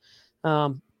point.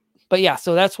 But yeah,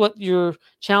 so that's what your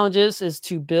challenge is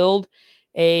to build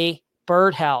a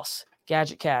birdhouse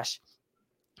gadget cache.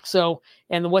 So,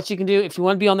 and what you can do, if you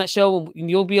want to be on that show,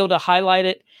 you'll be able to highlight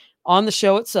it on the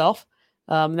show itself.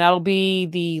 That'll be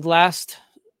the last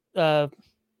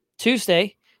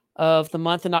Tuesday of the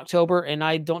month in October, and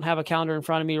I don't have a calendar in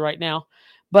front of me right now.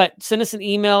 But send us an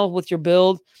email with your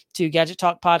build to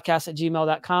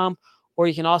gadgettalkpodcast@gmail.com, or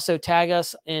you can also tag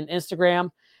us in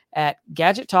Instagram at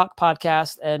Gadget Talk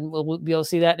Podcast, and we'll be able to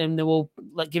see that, and then we'll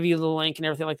give you the link and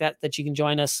everything like that you can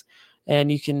join us,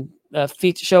 and you can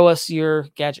show us your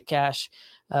gadget cache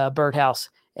birdhouse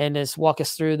and just walk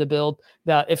us through the build.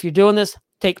 Now, if you're doing this,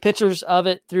 take pictures of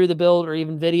it through the build or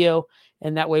even video,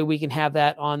 and that way we can have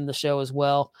that on the show as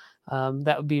well.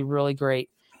 That would be really great.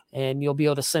 And you'll be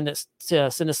able to send us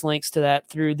links to that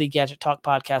through the Gadget Talk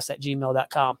Podcast at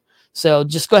gmail.com. So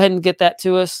just go ahead and get that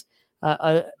to us.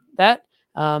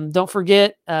 Don't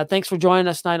forget, thanks for joining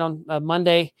us tonight on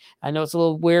Monday. I know it's a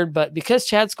little weird, but because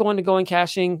Chad's going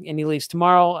caching and he leaves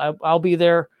tomorrow, I'll be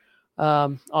there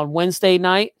on Wednesday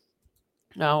night.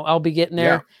 I'll be getting there.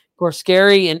 Yeah. Of course,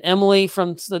 Gary and Emily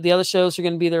from the other shows are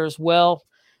going to be there as well.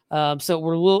 So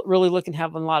we're really looking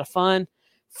having a lot of fun.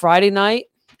 Friday night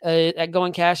at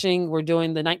Going Caching, we're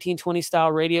doing the 1920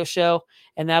 style radio show,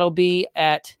 and that'll be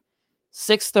at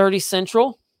 6:30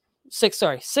 Central. 6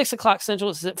 o'clock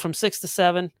Central. From 6 to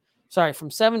 7. Sorry, from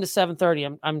 7 to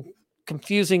 7:30. I'm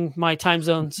confusing my time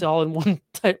zones all in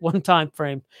one time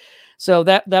frame. So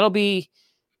that'll be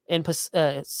in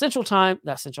Central time,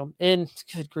 not Central, in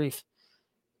good grief,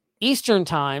 Eastern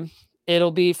time.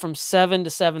 It'll be from 7 to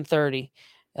 7:30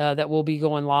 that we'll be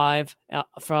going live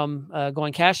from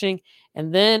Going Caching.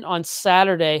 And then on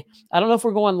Saturday, I don't know if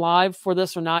we're going live for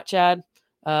this or not, Chad,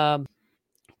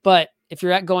 but if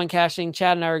you're at Going Caching,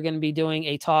 Chad and I are going to be doing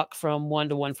a talk from 1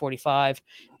 to 1:45.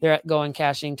 They're at Going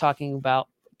Caching talking about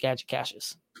gadget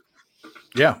caches.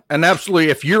 Yeah, and absolutely.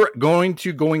 If you're going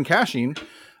caching,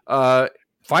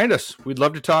 find us. We'd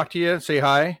love to talk to you, say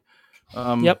hi.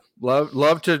 Yep.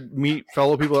 Love to meet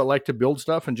fellow people that like to build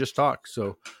stuff and just talk.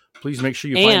 So please make sure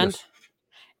you find us.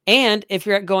 And if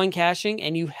you're at Going Caching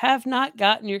and you have not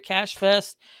gotten your Cache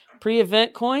Fest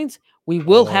pre-event coins, we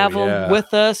will have them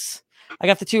with us. I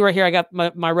got the 2 right here. I got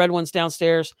my red ones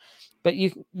downstairs, but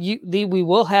we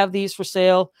will have these for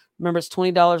sale. Remember, it's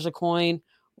 $20 a coin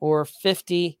or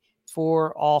 $50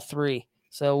 for all 3.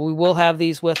 So we will have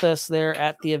these with us there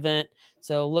at the event.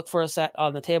 So look for us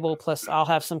on the table. Plus, I'll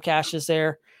have some caches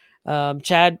there.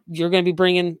 Chad, you're going to be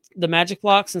bringing the magic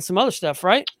blocks and some other stuff,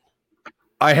 right?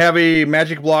 I have a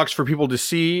magic blocks for people to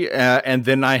see, and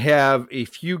then I have a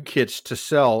few kits to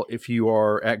sell if you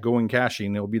are at Going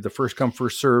Caching. It'll be the first come,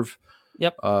 first serve.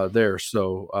 Yep. There.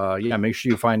 So, make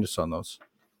sure you find us on those.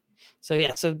 So,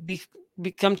 so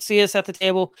come see us at the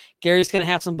table. Gary's going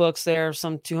to have some books there,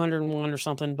 some 201 or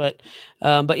something. But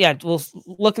yeah, we're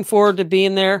looking forward to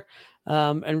being there.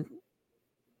 And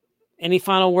any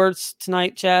final words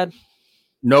tonight, Chad?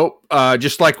 Nope.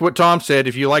 Just like what Tom said,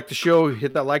 if you like the show,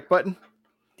 hit that like button.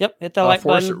 Yep. Hit that like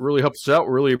button. It really helps us out.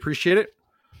 We really appreciate it.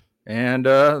 And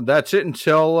that's it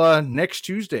until next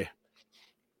Tuesday.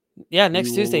 Yeah,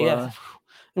 next Tuesday. Yeah.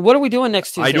 And what are we doing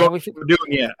next Tuesday? I don't know what we're doing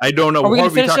yet. I don't know. Are we going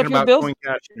to finish up your build?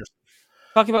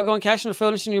 Talking about Going Caching or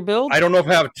finishing your build? I don't know if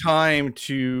I have time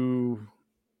to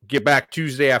get back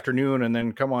Tuesday afternoon and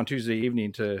then come on Tuesday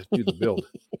evening to do the build.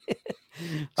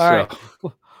 All right.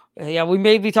 Yeah, we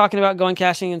may be talking about Going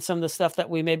Caching and some of the stuff that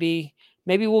we maybe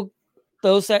we'll,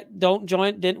 those that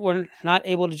were not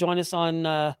able to join us on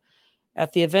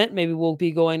at the event. Maybe we'll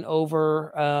be going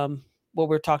over what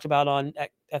we're talked about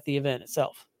at the event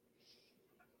itself.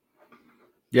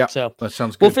 Yeah, so that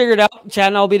sounds good. We'll figure it out. Chad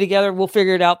and I'll be together. We'll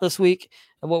figure it out this week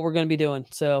of what we're going to be doing.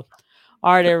 So,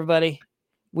 all right, everybody,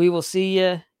 we will see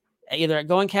you either at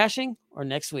Going Caching or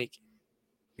next week.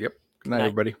 Yep. Good night,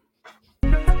 everybody.